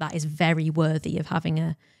something that is very worthy of having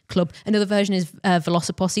a club. Another version is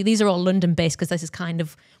Velociposse. These are all London-based because this is kind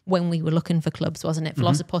of when we were looking for clubs, wasn't it?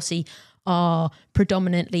 Velociposse are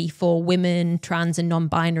predominantly for women, trans and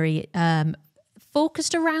non-binary,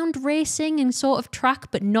 focused around racing and sort of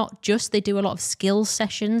track, but not just. They do a lot of skills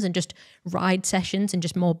sessions and just ride sessions and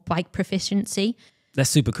just more bike proficiency. They're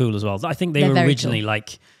super cool as well. I think they were originally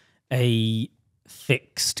like a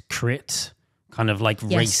fixed crit, kind of like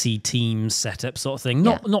racy team setup sort of thing.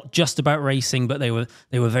 Not just about racing, but they were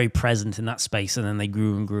very present in that space, and then they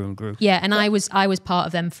grew and grew and grew. Yeah, and I was part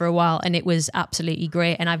of them for a while, and it was absolutely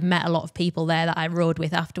great. And I've met a lot of people there that I rode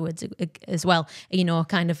with afterwards as well. You know,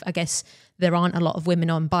 kind of, I guess there aren't a lot of women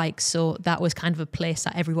on bikes, so that was kind of a place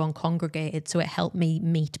that everyone congregated. So it helped me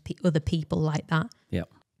meet other people like that. Yeah.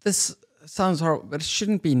 This sounds horrible, but it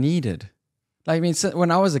shouldn't be needed. Like, I mean, so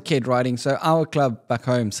when I was a kid riding, so our club back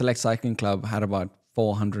home, Select Cycling Club, had about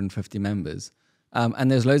 450 members.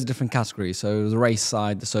 And there's loads of different categories. So it was the race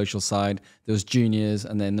side, the social side, there was juniors,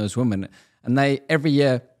 and then there was women. And every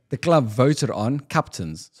year, the club voted on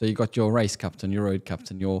captains. So you got your race captain, your road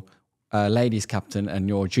captain, your ladies captain, and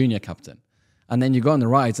your junior captain. And then you go on the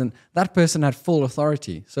rides, and that person had full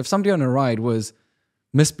authority. So if somebody on a ride was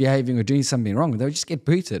misbehaving or doing something wrong, they would just get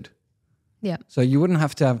booted. Yeah. So you wouldn't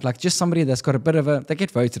have to have like just somebody that's got a bit of a, they get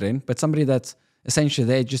voted in, but somebody that's essentially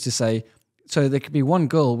there just to say, so there could be one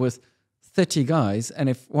girl with 30 guys, and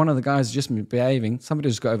if one of the guys is just behaving, somebody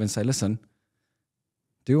will just go over and say, listen,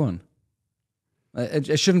 do one.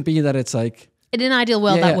 It shouldn't be that it's like... In an ideal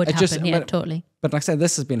world, that would happen, totally. But like I said,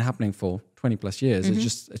 this has been happening for 20 plus years.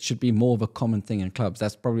 It should be more of a common thing in clubs.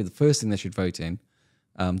 That's probably the first thing they should vote in.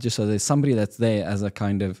 Just so there's somebody that's there as a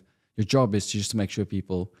kind of, your job is to just to make sure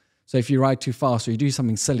people... So if you ride too fast or you do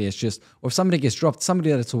something silly, it's just, or if somebody gets dropped, somebody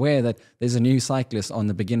that's aware that there's a new cyclist on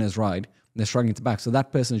the beginner's ride, and they're struggling to back. So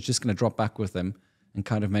that person is just going to drop back with them and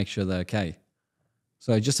kind of make sure they're okay.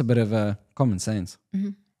 So just a bit of common sense.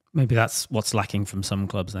 Maybe that's what's lacking from some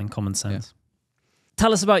clubs then, common sense. Yeah.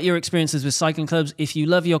 Tell us about your experiences with cycling clubs. If you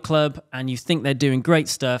love your club and you think they're doing great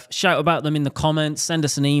stuff, shout about them in the comments, send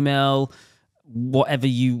us an email, whatever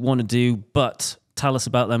you want to do, but tell us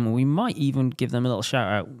about them. We might even give them a little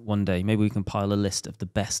shout out one day. Maybe we can pile a list of the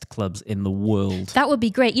best clubs in the world. That would be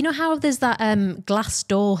great. You know how there's that glass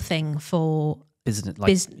door thing for business,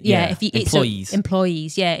 if you, employees.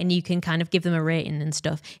 Employees, yeah, and you can kind of give them a rating and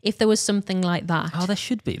stuff. If there was something like that. Oh, there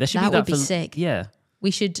should be. That would be sick. Yeah. We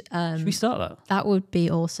should we start that? That would be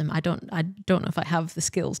awesome. I don't know if I have the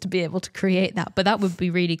skills to be able to create that, but that would be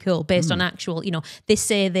really cool based on actual, they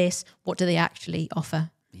say this, what do they actually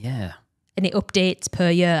offer? Yeah. And it updates per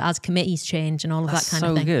year as committees change and all of that kind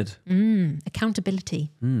of thing. So good. Accountability.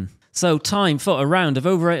 So time for a round of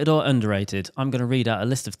overrated or underrated. I'm going to read out a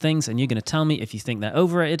list of things and you're going to tell me if you think they're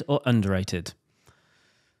overrated or underrated.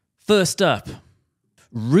 First up,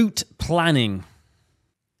 route planning.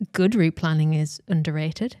 Good route planning is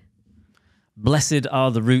underrated. Blessed are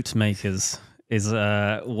the route makers is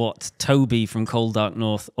what Toby from Cold Dark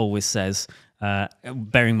North always says.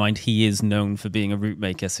 Bearing in mind he is known for being a route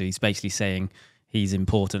maker, so he's basically saying he's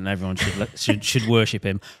important and everyone should worship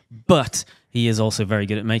him. But he is also very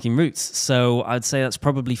good at making routes, so I'd say that's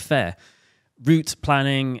probably fair. Route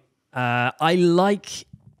planning, I like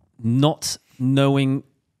not knowing.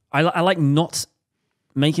 I like not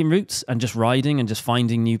making routes and just riding and just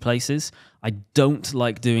finding new places. I don't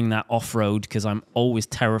like doing that off-road because I'm always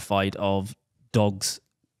terrified of dogs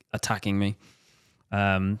attacking me.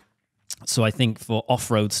 So I think for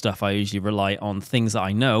off-road stuff, I usually rely on things that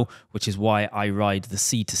I know, which is why I ride the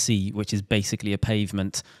C2C, which is basically a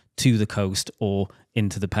pavement to the coast or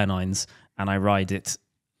into the Pennines, and I ride it.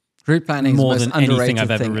 Route planning more is the than most anything underrated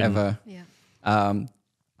I've ever thing ridden. ever. Yeah.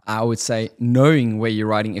 I would say knowing where you're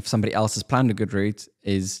riding, if somebody else has planned a good route,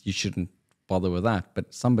 is you shouldn't bother with that.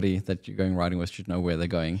 But somebody that you're going riding with should know where they're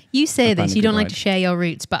going. You say this, you don't like to share your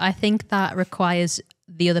routes, but I think that requires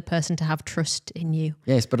the other person to have trust in you.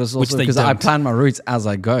 Yes, but it's also because I plan my routes as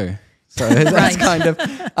I go. So that's kind of,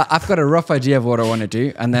 I've got a rough idea of what I want to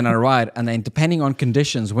do, and then I ride, and then depending on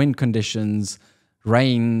conditions, wind conditions,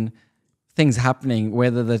 rain, things happening,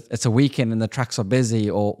 whether it's a weekend and the tracks are busy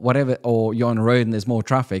or whatever, or you're on the road and there's more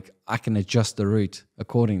traffic, I can adjust the route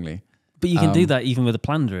accordingly. But you can do that even with a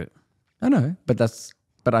planned route. I know, but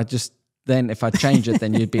I just, then if I change it,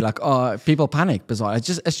 then you'd be like, oh, people panic. Bizarre. It's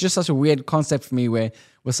just such a weird concept for me where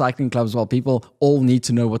with cycling clubs, well, people all need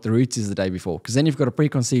to know what the route is the day before, because then you've got a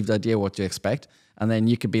preconceived idea what to expect. And then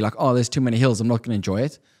you could be like, oh, there's too many hills, I'm not going to enjoy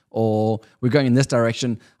it. Or we're going in this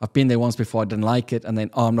direction, I've been there once before, I didn't like it, and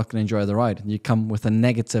then, oh, I'm not going to enjoy the ride. And you come with a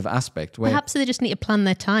negative aspect. Where perhaps they just need to plan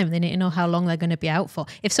their time. They need to know how long they're going to be out for.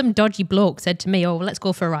 If some dodgy bloke said to me, oh, well, let's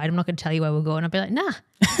go for a ride, I'm not going to tell you where we're going, I'd be like, nah.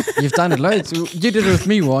 You've done it loads. You did it with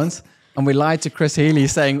me once, and we lied to Chris Healy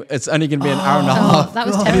saying it's only going to be an hour and a half. That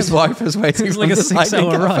was terrible. And his wife was waiting It was for like a the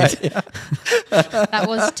 6-hour ride. Yeah. That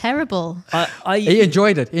was terrible. He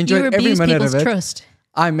enjoyed it. He enjoyed every abuse minute people's of it. trust.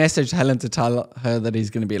 I messaged Helen to tell her that he's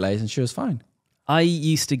going to be late, and she was fine. I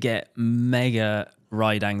used to get mega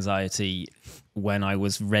ride anxiety when I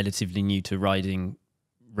was relatively new to riding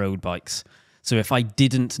road bikes. So if I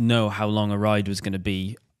didn't know how long a ride was going to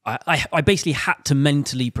be, I basically had to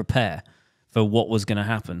mentally prepare for what was going to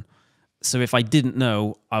happen. So if I didn't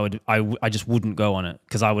know, I just wouldn't go on it,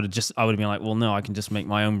 because I would have been like, well, no, I can just make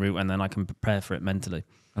my own route and then I can prepare for it mentally.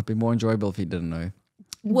 It'd be more enjoyable if you didn't know.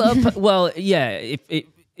 Well, yeah. If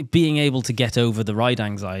being able to get over the ride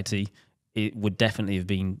anxiety, it would definitely have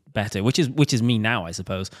been better. Which is me now, I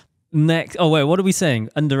suppose. Next, oh wait, what are we saying?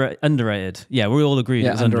 Underrated. Yeah, we all agreed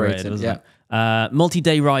it was underrated. Wasn't it?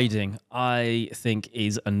 Multi-day riding, I think,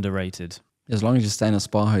 is underrated. As long as you stay in a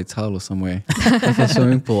spa hotel or somewhere, like a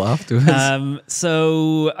swimming pool afterwards.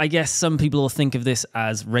 So I guess some people will think of this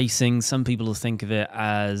as racing. Some people will think of it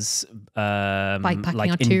as Bikepacking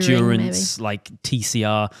like or touring, endurance, like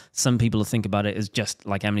TCR. Some people will think about it as just,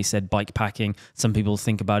 like Emily said, bike packing. Some people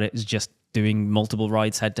think about it as just doing multiple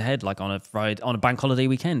rides head to head, like on a bank holiday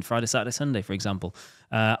weekend, Friday, Saturday, Sunday, for example.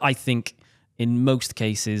 I think in most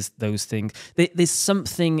cases, those things, there's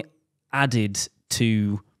something added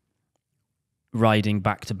to riding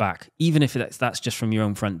back to back, even if that's just from your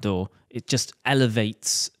own front door. It just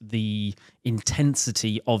elevates the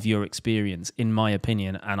intensity of your experience, in my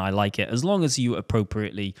opinion, and I like it, as long as you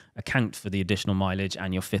appropriately account for the additional mileage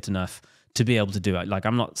and you're fit enough to be able to do it. Like,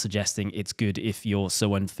 I'm not suggesting it's good if you're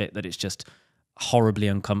so unfit that it's just horribly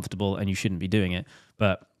uncomfortable and you shouldn't be doing it,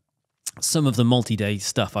 but some of the multi-day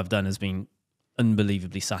stuff I've done has been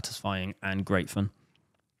unbelievably satisfying and great fun.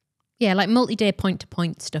 Yeah, like multi-day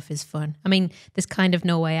point-to-point stuff is fun. I mean, there's kind of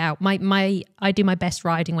no way out. I do my best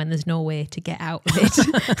riding when there's no way to get out of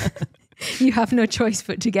it. You have no choice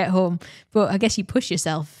but to get home. But I guess you push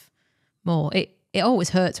yourself more. It always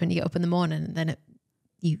hurts when you get up in the morning, and then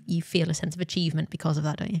you feel a sense of achievement because of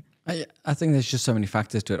that, don't you? I think there's just so many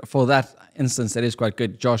factors to it. For that instance, it is quite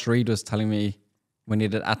good. Josh Reed was telling me when he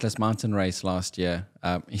did Atlas Mountain Race last year,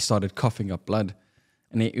 he started coughing up blood.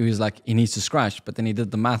 And he was like, he needs to scratch. But then he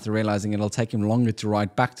did the math, realizing it'll take him longer to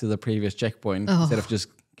ride back to the previous checkpoint instead of just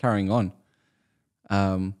carrying on.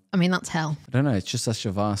 I mean, that's hell. I don't know. It's just such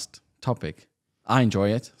a vast topic. I enjoy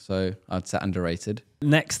it, so I'd say underrated.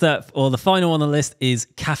 Next up, or the final on the list, is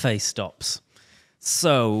cafe stops.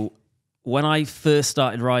 So when I first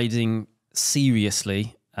started riding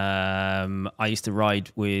seriously, I used to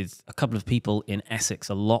ride with a couple of people in Essex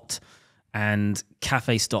a lot. And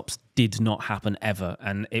cafe stops did not happen ever,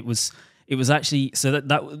 and it was actually so that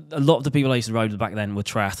a lot of the people I used to ride with back then were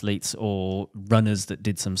triathletes or runners that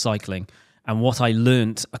did some cycling. And what I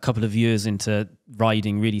learnt a couple of years into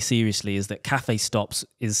riding really seriously is that cafe stops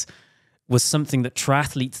was something that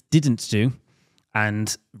triathletes didn't do,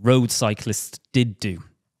 and road cyclists did do.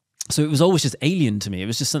 So it was always just alien to me. It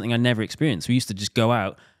was just something I never experienced. We used to just go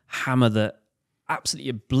out, absolutely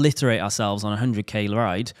obliterate ourselves on a 100k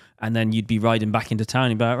ride, and then you'd be riding back into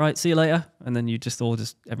town and be like, right, see you later, and then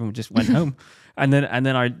everyone just went home. And then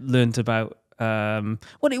I learned about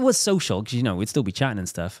it was social, because we'd still be chatting and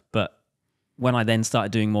stuff, but when I then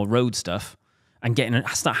started doing more road stuff and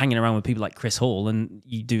I start hanging around with people like Chris Hall, and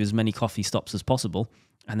you do as many coffee stops as possible,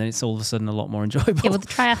 and then it's all of a sudden a lot more enjoyable. Yeah, well, the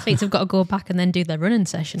triathletes have got to go back and then do their running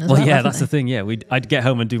session as well. Well, yeah, that's the thing. Yeah, I'd get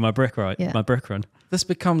home and do my brick ride, my brick run. This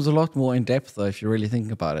becomes a lot more in depth, though, if you really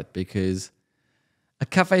think about it, because a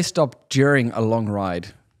cafe stop during a long ride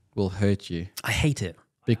will hurt you. I hate it.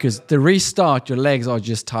 Because the restart, your legs are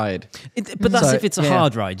just tired. But that's if it's a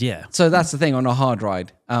hard ride, yeah. So that's the thing on a hard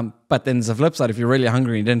ride. But then there's a flip side. If you're really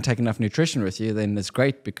hungry and you didn't take enough nutrition with you, then it's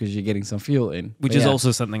great because you're getting some fuel in. Which is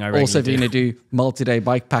also something I regularly Also, if do. you're going to do multi-day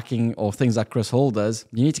bike packing or things like Chris Hall does,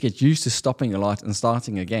 you need to get used to stopping a lot and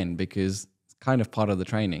starting again, because it's kind of part of the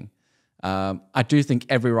training. I do think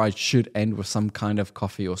every ride should end with some kind of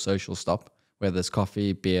coffee or social stop, whether it's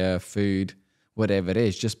coffee, beer, food, whatever it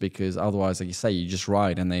is, just because otherwise, like you say, you just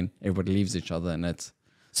ride and then everybody leaves each other, and it's...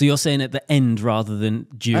 So you're saying at the end rather than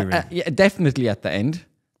during? Yeah, definitely at the end.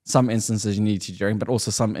 Some instances you need to during, but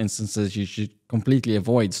also some instances you should completely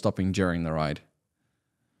avoid stopping during the ride.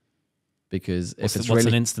 Because what's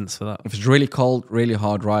an instance for that? If it's really cold, really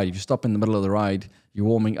hard ride, if you stop in the middle of the ride, you're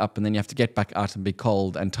warming up and then you have to get back out and be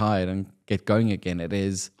cold and tired and get going again. It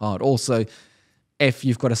is hard. Also, if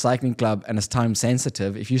you've got a cycling club and it's time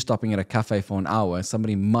sensitive, if you're stopping at a cafe for an hour,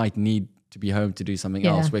 somebody might need to be home to do something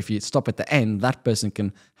else. Where if you stop at the end, that person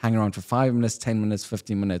can hang around for 5 minutes, 10 minutes,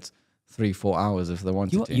 15 minutes, 3-4 hours if they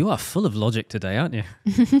wanted to. You are full of logic today, aren't you?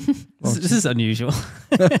 This is unusual.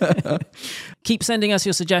 Keep sending us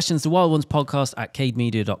your suggestions to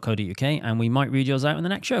wildonespodcast@cademedia.co.uk, and we might read yours out in the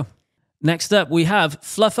next show. Next up, we have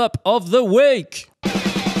Fluff Up of the Week.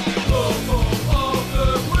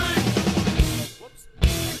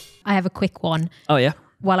 I have a quick one. Oh, yeah?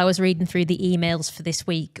 While I was reading through the emails for this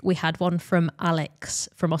week, we had one from Alex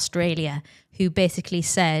from Australia, who basically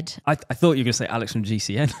said... I thought you were going to say Alex from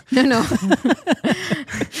GCN. No.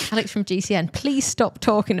 Alex from GCN, please stop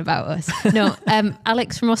talking about us. No,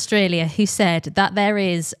 Alex from Australia, who said that there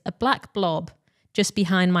is a black blob just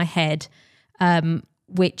behind my head,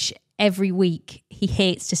 which every week he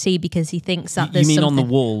hates to see because he thinks that there's something... on the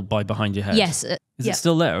wall behind your head? Yes. Is it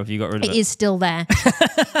still there, or have you got rid of it? It is still there.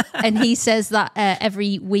 And he says that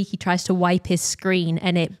every week he tries to wipe his screen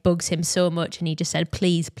and it bugs him so much, and he just said,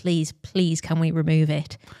 please, please, please, can we remove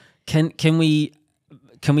it? Can we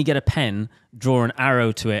can we get a pen, draw an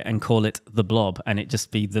arrow to it, and call it the Blob, and it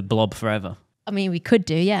just be the Blob forever? I mean, we could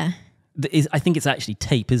do, yeah. I think it's actually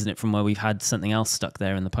tape, isn't it, from where we've had something else stuck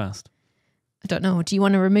there in the past? I don't know. Do you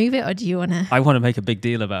want to remove it or do you want to? I want to make a big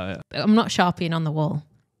deal about it. I'm not sharpieing on the wall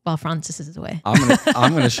while Francis is away. I'm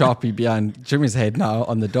gonna Sharpie behind Jimmy's head now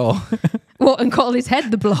on the door. What, and call his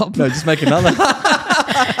head the Blob? No, just make another.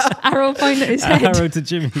 Arrow point at his head. Arrow to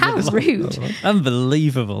Jimmy. How rude.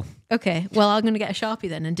 Unbelievable. Okay, well, I'm going to get a Sharpie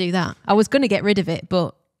then and do that. I was going to get rid of it,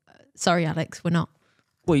 but sorry, Alex, we're not.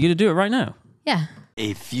 What, you're going to do it right now? Yeah.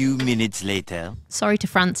 A few minutes later. Sorry to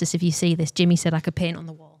Francis if you see this. Jimmy said I could paint on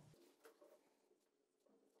the wall.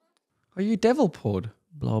 Are you devil pawed?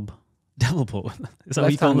 Blob. Devil paw. Is that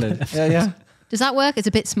what you call it? Yeah. Does that work? It's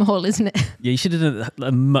a bit small, isn't it? Yeah, you should have done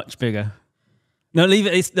it much bigger. No, leave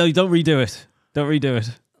it. No, don't redo it. Don't redo it.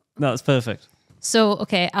 No, it's perfect. So,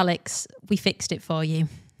 okay, Alex, we fixed it for you.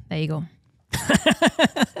 There you go.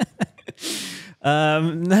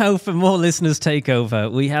 Now for more listeners'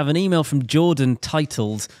 takeover, we have an email from Jordan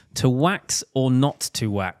titled "To Wax or Not to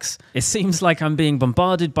Wax." It seems like I'm being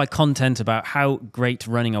bombarded by content about how great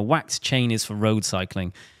running a wax chain is for road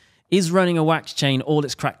cycling. Is running a wax chain all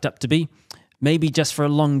it's cracked up to be? Maybe just for a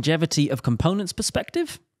longevity of components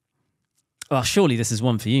perspective? Well, surely this is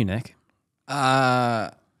one for you, Nick.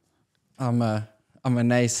 I'm a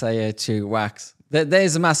naysayer to wax.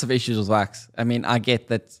 There's a massive issue with wax. I mean, I get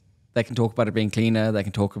that they can talk about it being cleaner, they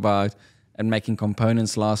can talk about and making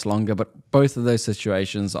components last longer, but both of those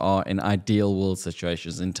situations are in ideal world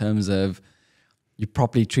situations in terms of you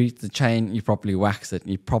properly treat the chain, you properly wax it,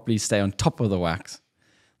 and you properly stay on top of the wax.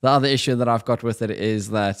 The other issue that I've got with it is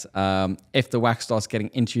that if the wax starts getting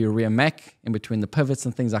into your rear mech, in between the pivots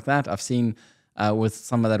and things like that, I've seen with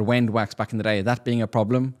some of that Wend wax back in the day, that being a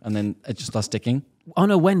problem, and then it just starts sticking. Oh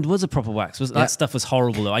no, Wend was a proper wax. That stuff was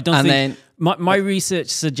horrible though. I don't think my research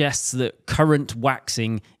suggests that current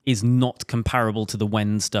waxing is not comparable to the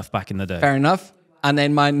Wend stuff back in the day. Fair enough. And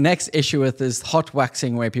then my next issue with is hot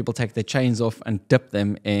waxing, where people take their chains off and dip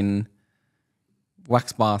them in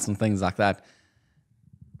wax baths and things like that.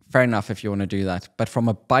 Fair enough if you want to do that. But from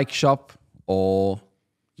a bike shop or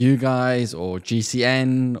you guys or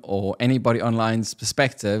GCN or anybody online's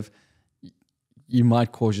perspective, you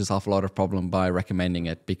might cause yourself a lot of problem by recommending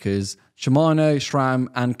it, because Shimano, SRAM,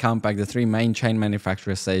 and Campag, the three main chain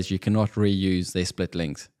manufacturers, says you cannot reuse their split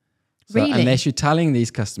links. So Really? unless you're telling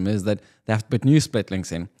these customers that they have to put new split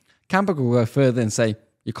links in, Campag will go further and say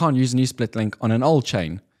you can't use a new split link on an old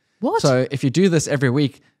chain. What? So if you do this every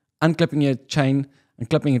week, unclipping your chain and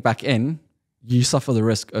clipping it back in, you suffer the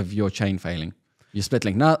risk of your chain failing, your split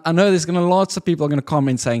link. Now, I know there's going to lots of people are going to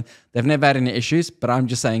comment saying they've never had any issues, but I'm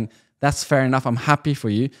just saying that's fair enough. I'm happy for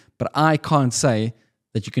you, but I can't say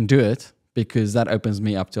that you can do it, because that opens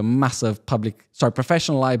me up to a massive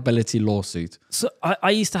professional liability lawsuit. So I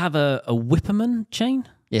used to have a Whipperman chain.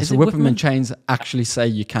 Yes, Is the it Whipperman chains actually say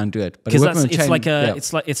you can do it, but because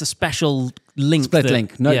Whipperman it's a special link. split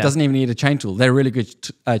link. No, it doesn't even need a chain tool. They're really good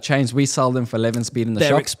chains. We sell them for 11 speed in the They're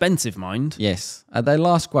shop. expensive, mind. Yes, they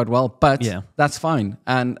last quite well, but Yeah. that's fine.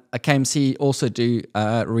 And a KMC also do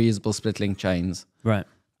reusable split link chains. Right.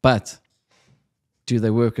 But do they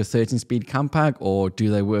work with 13-speed Campag, or do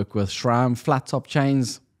they work with SRAM flat top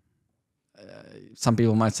chains? Some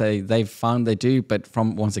people might say they've found they do, but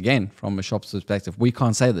from a shop's perspective, we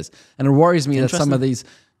can't say this. And it worries me that some of these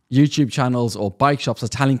YouTube channels or bike shops are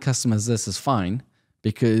telling customers this is fine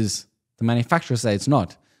because the manufacturers say it's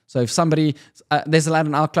not. So if somebody, there's a lad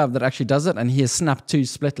in our club that actually does it, and he has snapped 2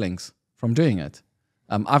 split links from doing it.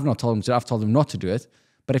 I've not told him to, I've told him not to do it.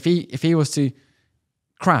 But if he was to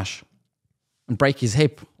crash and break his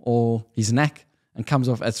hip or his neck and comes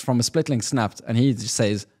off, it's from a split link snapped, and he just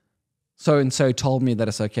says, so-and-so told me that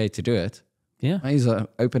it's okay to do it. Yeah. He's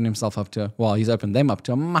opened himself up to, he's opened them up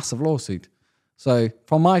to a massive lawsuit. So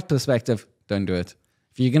from my perspective, don't do it.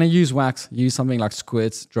 If you're going to use wax, use something like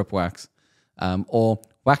squirts, drip wax, or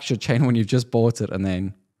wax your chain when you've just bought it, and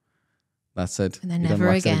then that's it. And then you never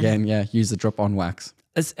don't wax it again. Yeah, use the drip on wax.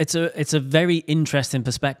 It's a very interesting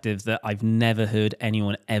perspective that I've never heard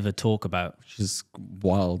anyone ever talk about. Which is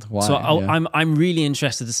wild. Why? So Yeah. I'm really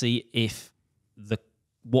interested to see if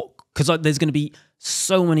because there's going to be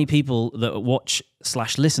so many people that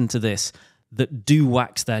watch/listen to this that do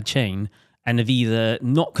wax their chain and have either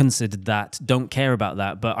not considered that, don't care about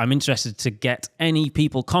that. But I'm interested to get any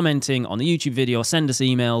people commenting on the YouTube video, send us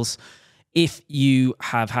emails if you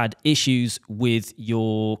have had issues with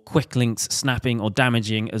your quick links snapping or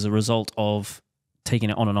damaging as a result of taking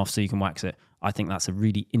it on and off so you can wax it. I think that's a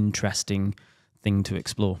really interesting thing to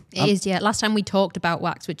explore. It is, yeah. Last time we talked about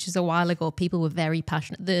wax, which is a while ago, people were very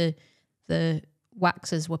passionate. The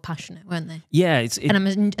waxers were passionate, weren't they? Yeah, And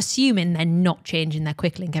I'm assuming they're not changing their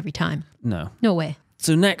quick link every time. no. No way.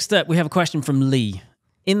 So next up, we have a question from Lee.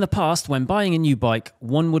 In the past, when buying a new bike,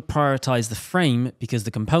 one would prioritize the frame because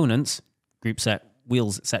the components, group set,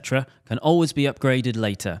 wheels, etc., can always be upgraded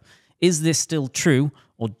later. Is this still true,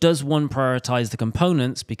 or does one prioritize the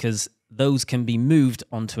components because those can be moved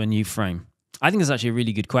onto a new frame? I think it's actually a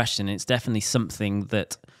really good question. It's definitely something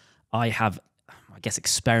that I have, I guess,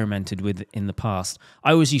 experimented with in the past.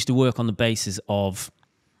 I always used to work on the basis of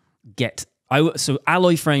so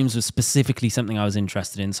alloy frames was specifically something I was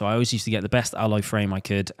interested in. So I always used to get the best alloy frame I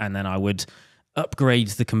could, and then I would upgrade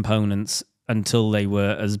the components until they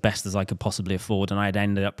were as best as I could possibly afford. And I'd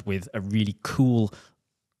ended up with a really cool,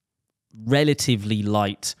 relatively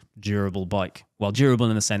light, durable bike. Well, durable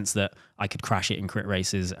in the sense that I could crash it in crit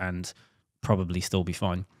races and probably still be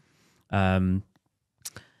fine.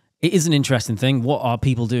 It is an interesting thing. What are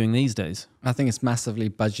people doing these days? I think it's massively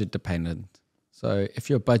budget dependent. So if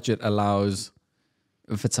your budget allows,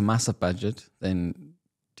 if it's a massive budget, then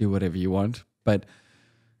do whatever you want. But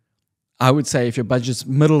I would say if your budget's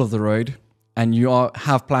middle of the road and you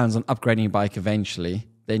have plans on upgrading your bike eventually,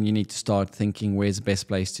 then you need to start thinking where's the best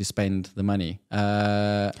place to spend the money.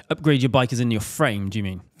 Upgrade your bike as in your frame, do you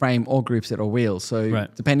mean? Frame or group set or wheels. So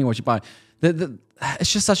right. Depending on what you buy.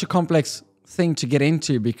 It's just such a complex thing to get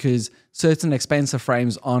into because certain expensive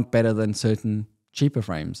frames aren't better than certain cheaper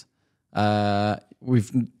frames.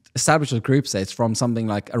 We've established with group sets from something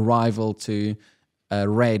like a Rival to a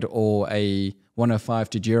Red or a 105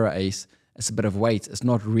 to Dura Ace. It's a bit of weight. It's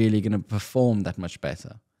not really going to perform that much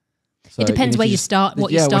better. So it depends where you start,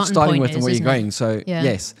 what your starting point is, and where you're going. It? So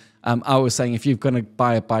yes, I was saying if you're going to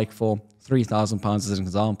buy a bike for £3,000 as an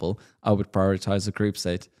example, I would prioritize the group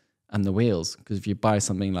set and the wheels, because if you buy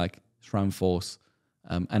something like SRAM Force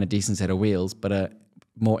and a decent set of wheels, but a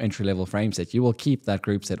more entry-level frame set, you will keep that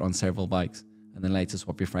group set on several bikes and then later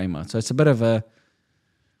swap your frame out. So it's a bit of a...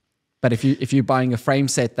 But if you're buying a frame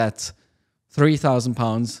set that's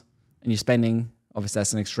 £3,000 and you're spending, obviously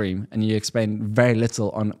that's an extreme, and you spend very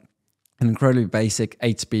little on an incredibly basic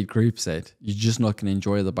 8-speed group set, you're just not going to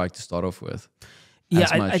enjoy the bike to start off with. Yeah,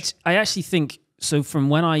 I actually think, so from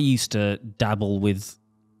when I used to dabble with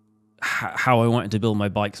how I wanted to build my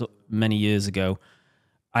bikes many years ago,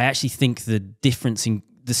 I actually think the difference in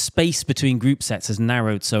the space between group sets has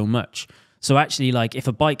narrowed so much. So actually, like, if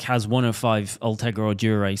a bike has 105 Ultegra or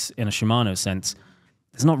Dura-Ace in a Shimano sense,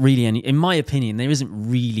 there's not really any, in my opinion, there isn't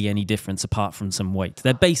really any difference apart from some weight.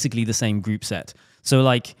 They're basically the same group set. So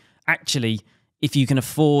like, actually, if you can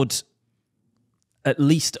afford at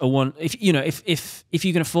least if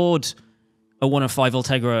you can afford a 105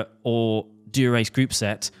 Ultegra or Dura-Ace group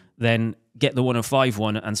set, then get the 105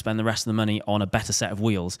 one and spend the rest of the money on a better set of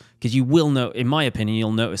wheels. Because you will know, in my opinion,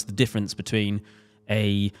 you'll notice the difference between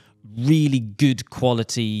a really good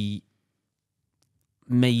quality,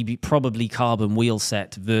 probably carbon wheel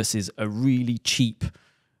set versus a really cheap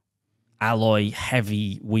alloy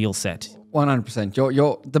heavy wheel set.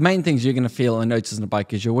 100%. The main things you're going to feel and notice in a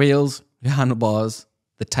bike is your wheels, your handlebars,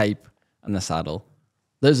 the tape, and the saddle.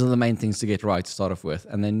 Those are the main things to get right to start off with,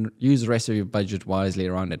 and then use the rest of your budget wisely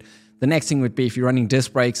around it. The next thing would be if you're running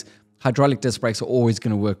disc brakes, hydraulic disc brakes are always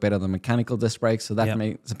going to work better than mechanical disc brakes, so that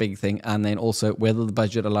makes a big thing. And then also whether the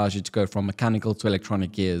budget allows you to go from mechanical to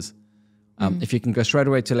electronic gears. If you can go straight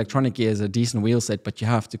away to electronic gears, a decent wheel set, but you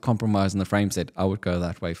have to compromise on the frame set, I would go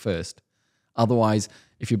that way first. Otherwise,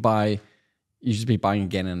 if you buy, you should be buying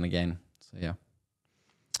again and again. So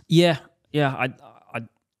yeah.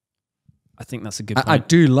 I think that's a good point. I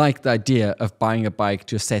do like the idea of buying a bike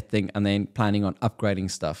to a set thing and then planning on upgrading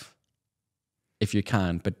stuff if you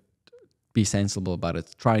can, but be sensible about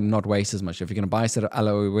it. Try and not waste as much. If you're going to buy a set of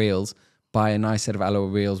alloy wheels, buy a nice set of alloy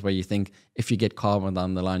wheels where you think if you get carbon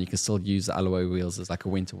down the line, you can still use the alloy wheels as like a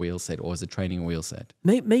winter wheel set or as a training wheel set.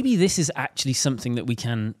 Maybe this is actually something that we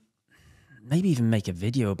can maybe even make a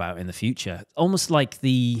video about in the future. Almost like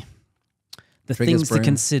the things to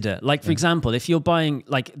consider. Like, for example, if you're buying,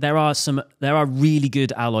 like, there are really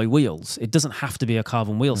good alloy wheels. It doesn't have to be a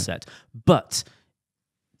carbon wheel set, but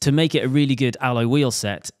to make it a really good alloy wheel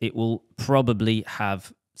set, it will probably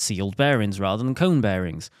have sealed bearings rather than cone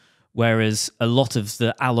bearings. Whereas a lot of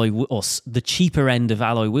the the cheaper end of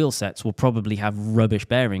alloy wheel sets will probably have rubbish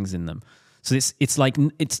bearings in them. So it's like,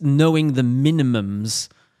 it's knowing the minimums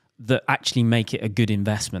that actually make it a good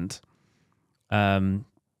investment. And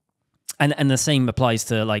the same applies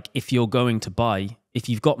to, like, if you've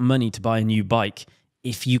got money to buy a new bike,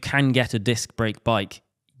 if you can get a disc brake bike,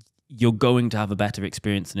 you're going to have a better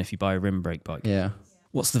experience than if you buy a rim brake bike. Yeah.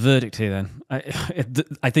 What's the verdict here then?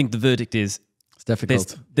 I think the verdict is It's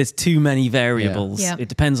difficult. There's too many variables. Yeah. It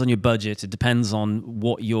depends on your budget. It depends on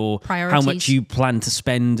what how Priorities. much you plan to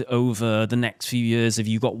spend over the next few years. If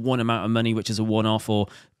you've got one amount of money, which is a one-off, or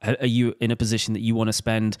are you in a position that you want to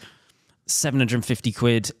spend 750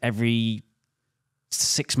 quid every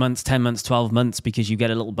 6 months, 10 months, 12 months because you get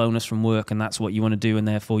a little bonus from work and that's what you want to do, and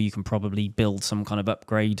therefore you can probably build some kind of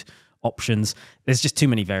upgrade options. There's just too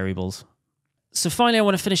many variables. So finally, I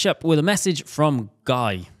want to finish up with a message from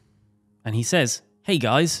Guy. And he says, "Hey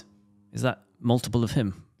guys," is that multiple of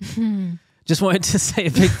him? Just wanted to say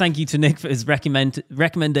a big thank you to Nick for his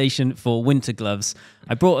recommendation for winter gloves.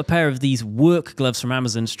 I brought a pair of these work gloves from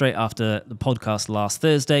Amazon straight after the podcast last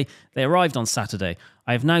Thursday. They arrived on Saturday.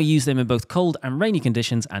 I have now used them in both cold and rainy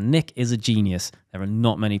conditions, and Nick is a genius. There are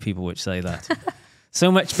not many people which say that.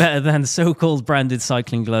 So much better than so-called branded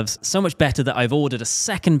cycling gloves. So much better that I've ordered a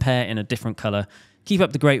second pair in a different colour. Keep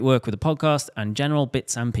up the great work with the podcast and general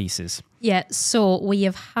bits and pieces. Yeah, so we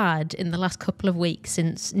have had, in the last couple of weeks,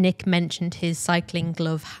 since Nick mentioned his cycling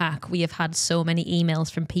glove hack, we have had so many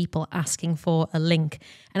emails from people asking for a link.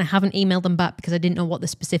 And I haven't emailed them back because I didn't know what the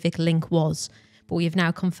specific link was. But we have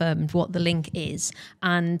now confirmed what the link is.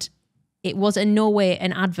 And it was in no way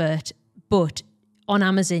an advert, but on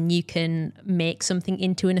Amazon, you can make something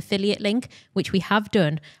into an affiliate link, which we have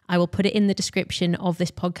done. I will put it in the description of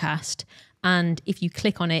this podcast. And if you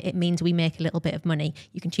click on it, it means we make a little bit of money.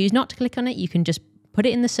 You can choose not to click on it. You can just put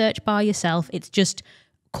it in the search bar yourself. It's just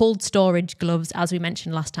cold storage gloves, as we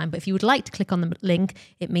mentioned last time. But if you would like to click on the link,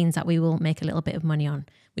 it means that we will make a little bit of money on,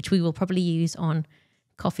 which we will probably use on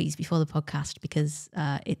coffees before the podcast because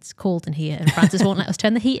it's cold in here and Francis won't let us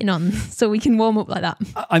turn the heating on so we can warm up like that.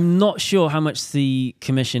 I'm not sure how much the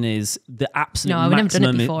commission is. The absolute No, we've never done it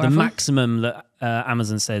maximum, before, the have we? maximum that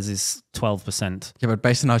Amazon says is 12%. Yeah, but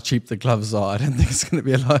based on how cheap the gloves are, I don't think it's going to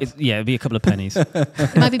be a lot. It'd be a couple of pennies.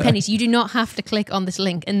 It might be pennies. You do not have to click on this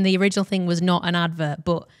link. And the original thing was not an advert,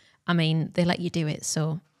 but I mean, they let you do it.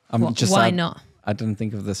 So why not? I didn't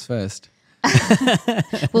think of this first.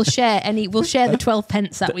 We'll share the 12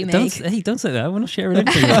 pence that we make. Don't say that. I want to share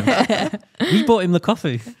anything. We bought him the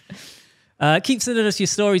coffee. Keep sending us your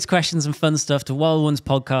stories, questions, and fun stuff to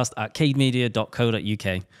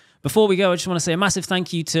wildonespodcast@cademedia.co.uk. Before we go, I just want to say a massive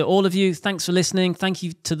thank you to all of you. Thanks for listening. Thank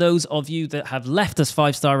you to those of you that have left us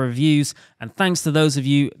 5-star reviews. And thanks to those of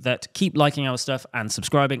you that keep liking our stuff and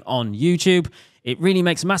subscribing on YouTube. It really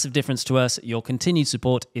makes a massive difference to us. Your continued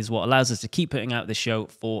support is what allows us to keep putting out this show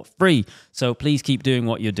for free. So please keep doing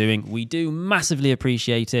what you're doing. We do massively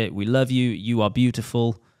appreciate it. We love you. You are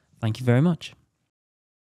beautiful. Thank you very much.